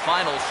for their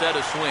final set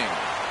of swings.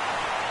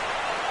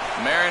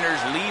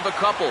 Mariners leave a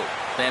couple,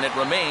 and it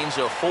remains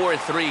a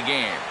 4-3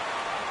 game.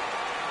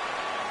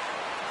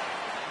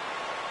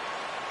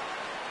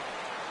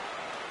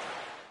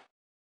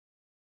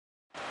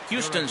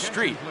 Houston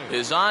Street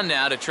is on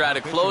now to try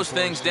to close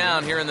things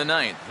down here in the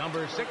ninth.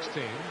 Number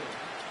 16,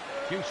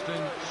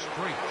 Houston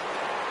Street.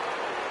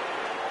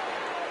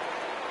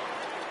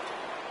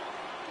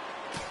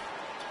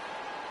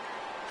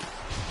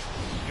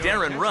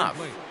 Darren Ruff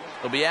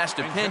will be asked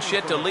to pinch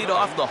hit to lead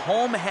off the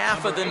home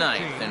half of the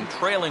ninth, and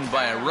trailing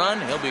by a run,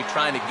 he'll be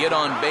trying to get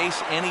on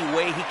base any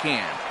way he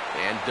can.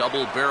 And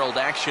double-barreled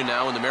action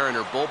now in the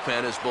Mariner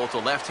bullpen as both a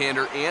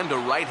left-hander and a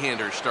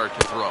right-hander start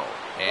to throw.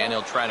 And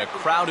he'll try to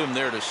crowd him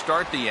there to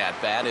start the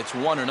at-bat. It's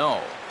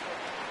 1-0.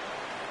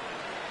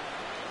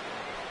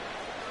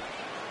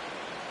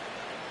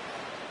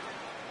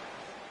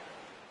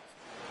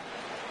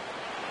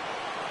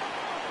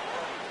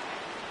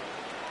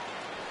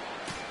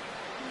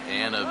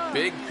 And a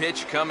big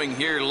pitch coming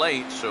here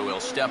late, so he'll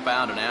step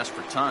out and ask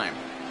for time.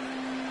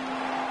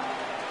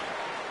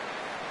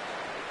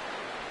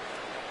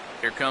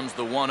 Here comes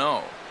the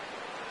 1-0.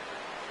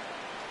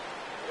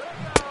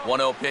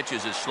 1-0 pitch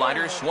is his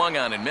slider, swung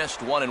on and missed,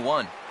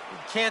 1-1. You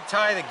can't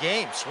tie the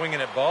game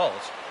swinging at balls.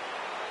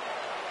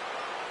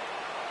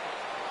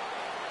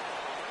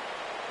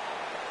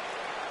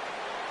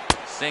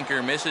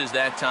 Sinker misses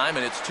that time,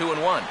 and it's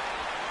 2-1.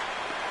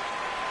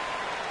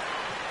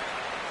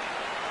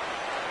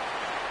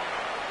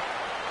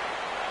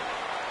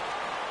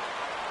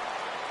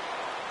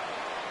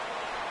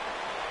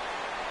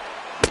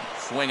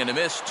 Swing and a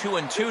miss,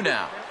 2-2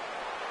 now.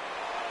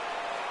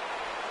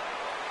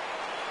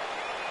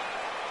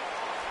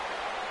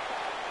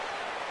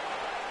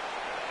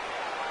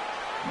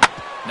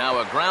 Now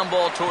a ground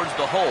ball towards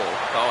the hole.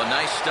 Oh, a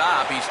nice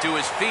stop. He's to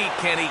his feet.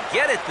 Can he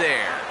get it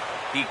there?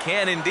 He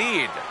can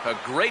indeed. A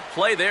great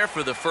play there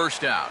for the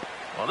first out.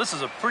 Well, this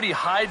is a pretty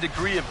high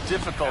degree of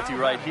difficulty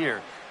right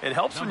here. It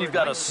helps when you've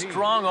got a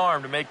strong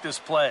arm to make this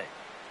play.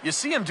 You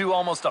see him do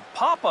almost a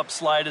pop-up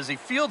slide as he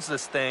fields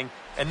this thing,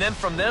 and then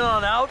from then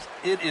on out,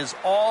 it is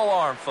all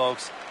arm,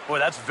 folks. Boy,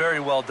 that's very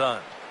well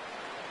done.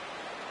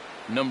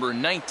 Number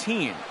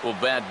 19 will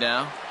bat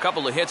now. A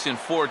couple of hits in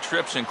 4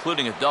 trips,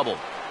 including a double.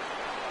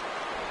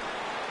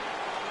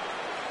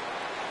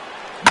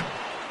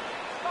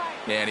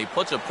 And he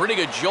puts a pretty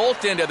good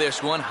jolt into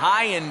this one,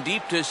 high and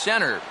deep to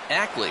center.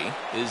 Ackley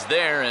is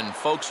there, and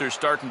folks are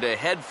starting to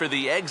head for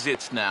the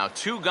exits now.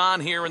 2 gone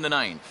here in the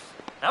 9th.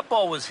 That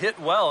ball was hit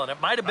well, and it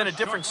might have been a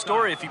different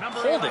story if he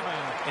pulled it.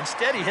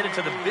 Instead, he hit it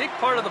to the big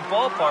part of the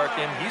ballpark,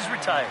 and he's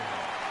retired.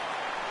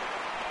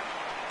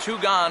 2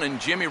 gone, and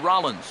Jimmy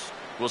Rollins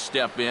will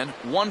step in.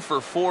 1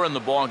 for 4 in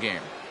the ball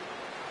game.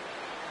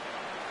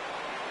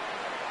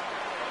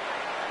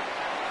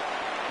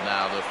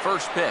 Now the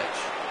first pitch.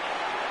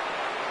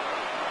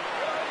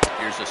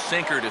 Here's a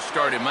sinker to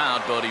start him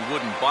out, but he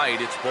wouldn't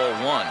bite. It's ball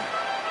 1.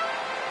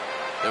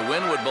 The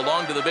win would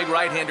belong to the big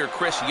right-hander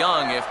Chris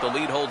Young if the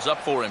lead holds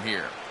up for him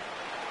here.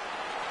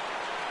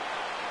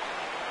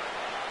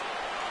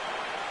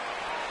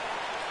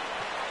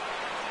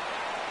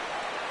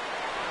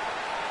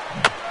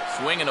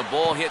 Swing and a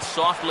ball hit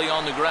softly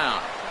on the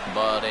ground,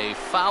 but a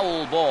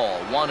foul ball,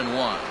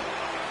 1-1.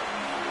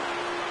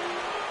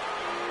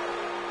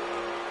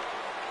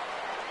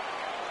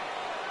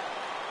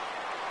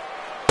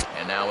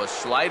 And now a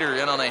slider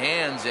in on the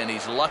hands, and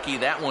he's lucky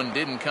that one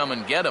didn't come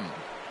and get him.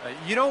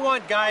 You don't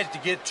want guys to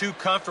get too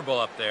comfortable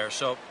up there,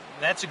 so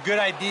that's a good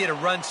idea to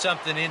run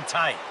something in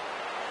tight.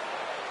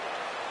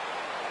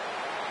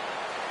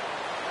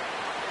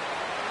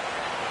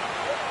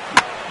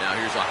 Now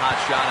here's a hot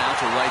shot out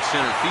to right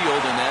center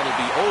field, and that'll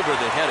be over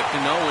the head of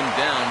Cano and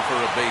down for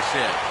a base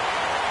hit.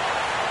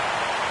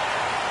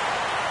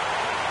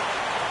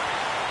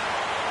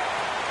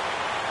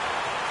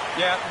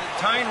 Yeah,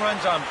 tying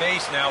runs on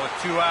base now with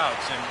 2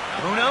 outs, and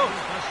who knows?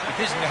 If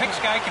his next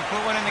guy can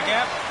put one in the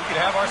gap, we could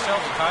have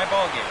ourselves a tie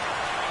ball game.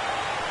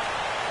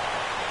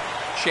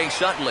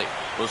 Chase Utley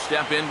will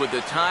step in with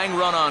the tying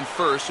run on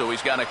first, so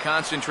he's got to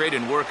concentrate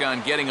and work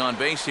on getting on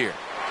base here.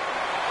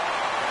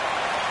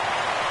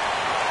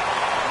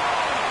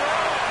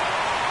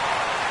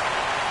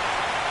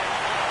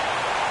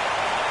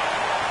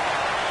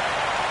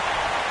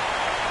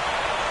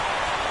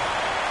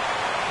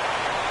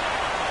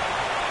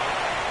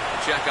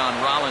 Check on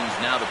Rollins,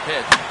 now the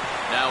pitch.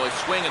 Now a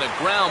swing and a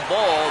ground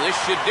ball. This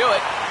should do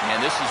it. And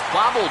this is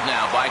bobbled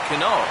now by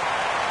Cano.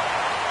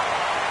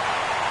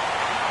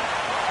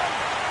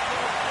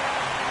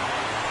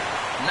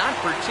 Not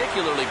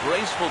particularly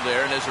graceful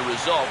there, and as a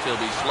result, he'll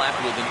be slapped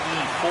with an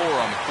E4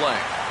 on the play.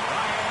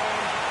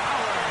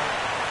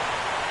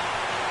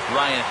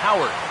 Ryan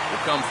Howard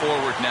will come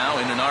forward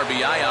now in an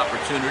RBI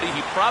opportunity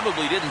he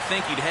probably didn't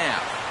think he'd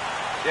have.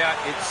 Yeah,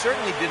 it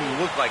certainly didn't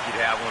look like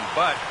he'd have one,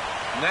 but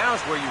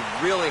now's where you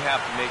really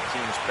have to make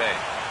teams pay.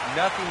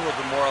 Nothing will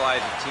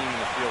demoralize a team in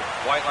the field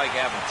quite like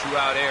having 2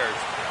 out errors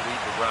that lead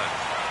to runs.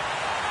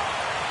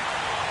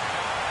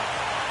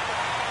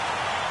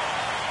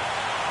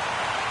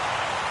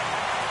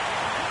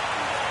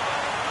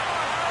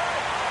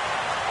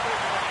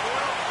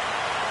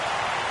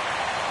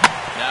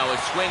 Now a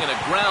swing and a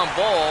ground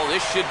ball.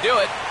 This should do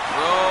it.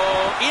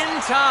 Throw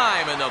in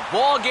time, and the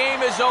ball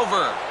game is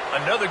over.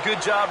 Another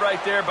good job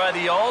right there by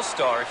the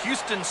All-Star.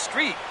 Houston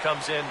Street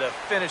comes in to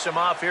finish him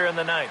off here in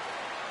the 9th.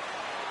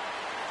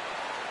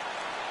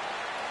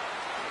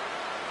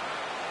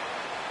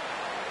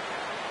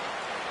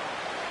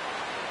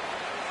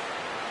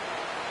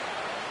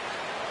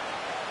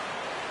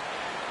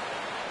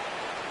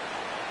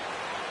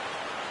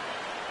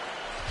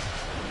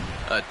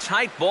 A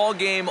tight ball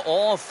game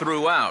all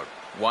throughout.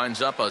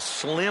 Winds up a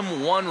slim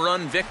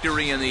 1-run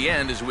victory in the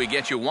end as we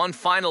get you one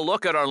final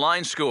look at our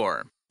line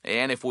score.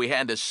 And if we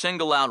had to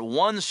single out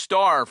one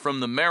star from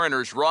the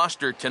Mariners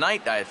roster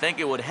tonight, I think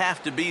it would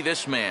have to be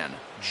this man,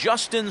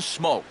 Justin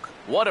Smoak.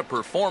 What a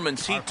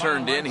performance he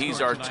turned in.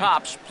 He's our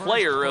tops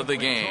player of the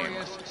game.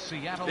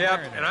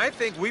 Yeah, and I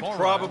think we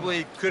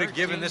probably could have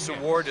given this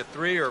award to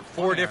 3 or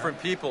 4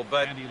 different people,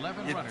 but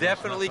you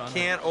definitely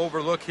can't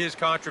overlook his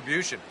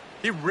contribution.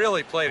 He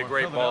really played a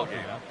great ball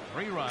game.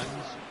 3 runs,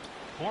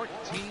 14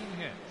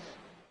 hits.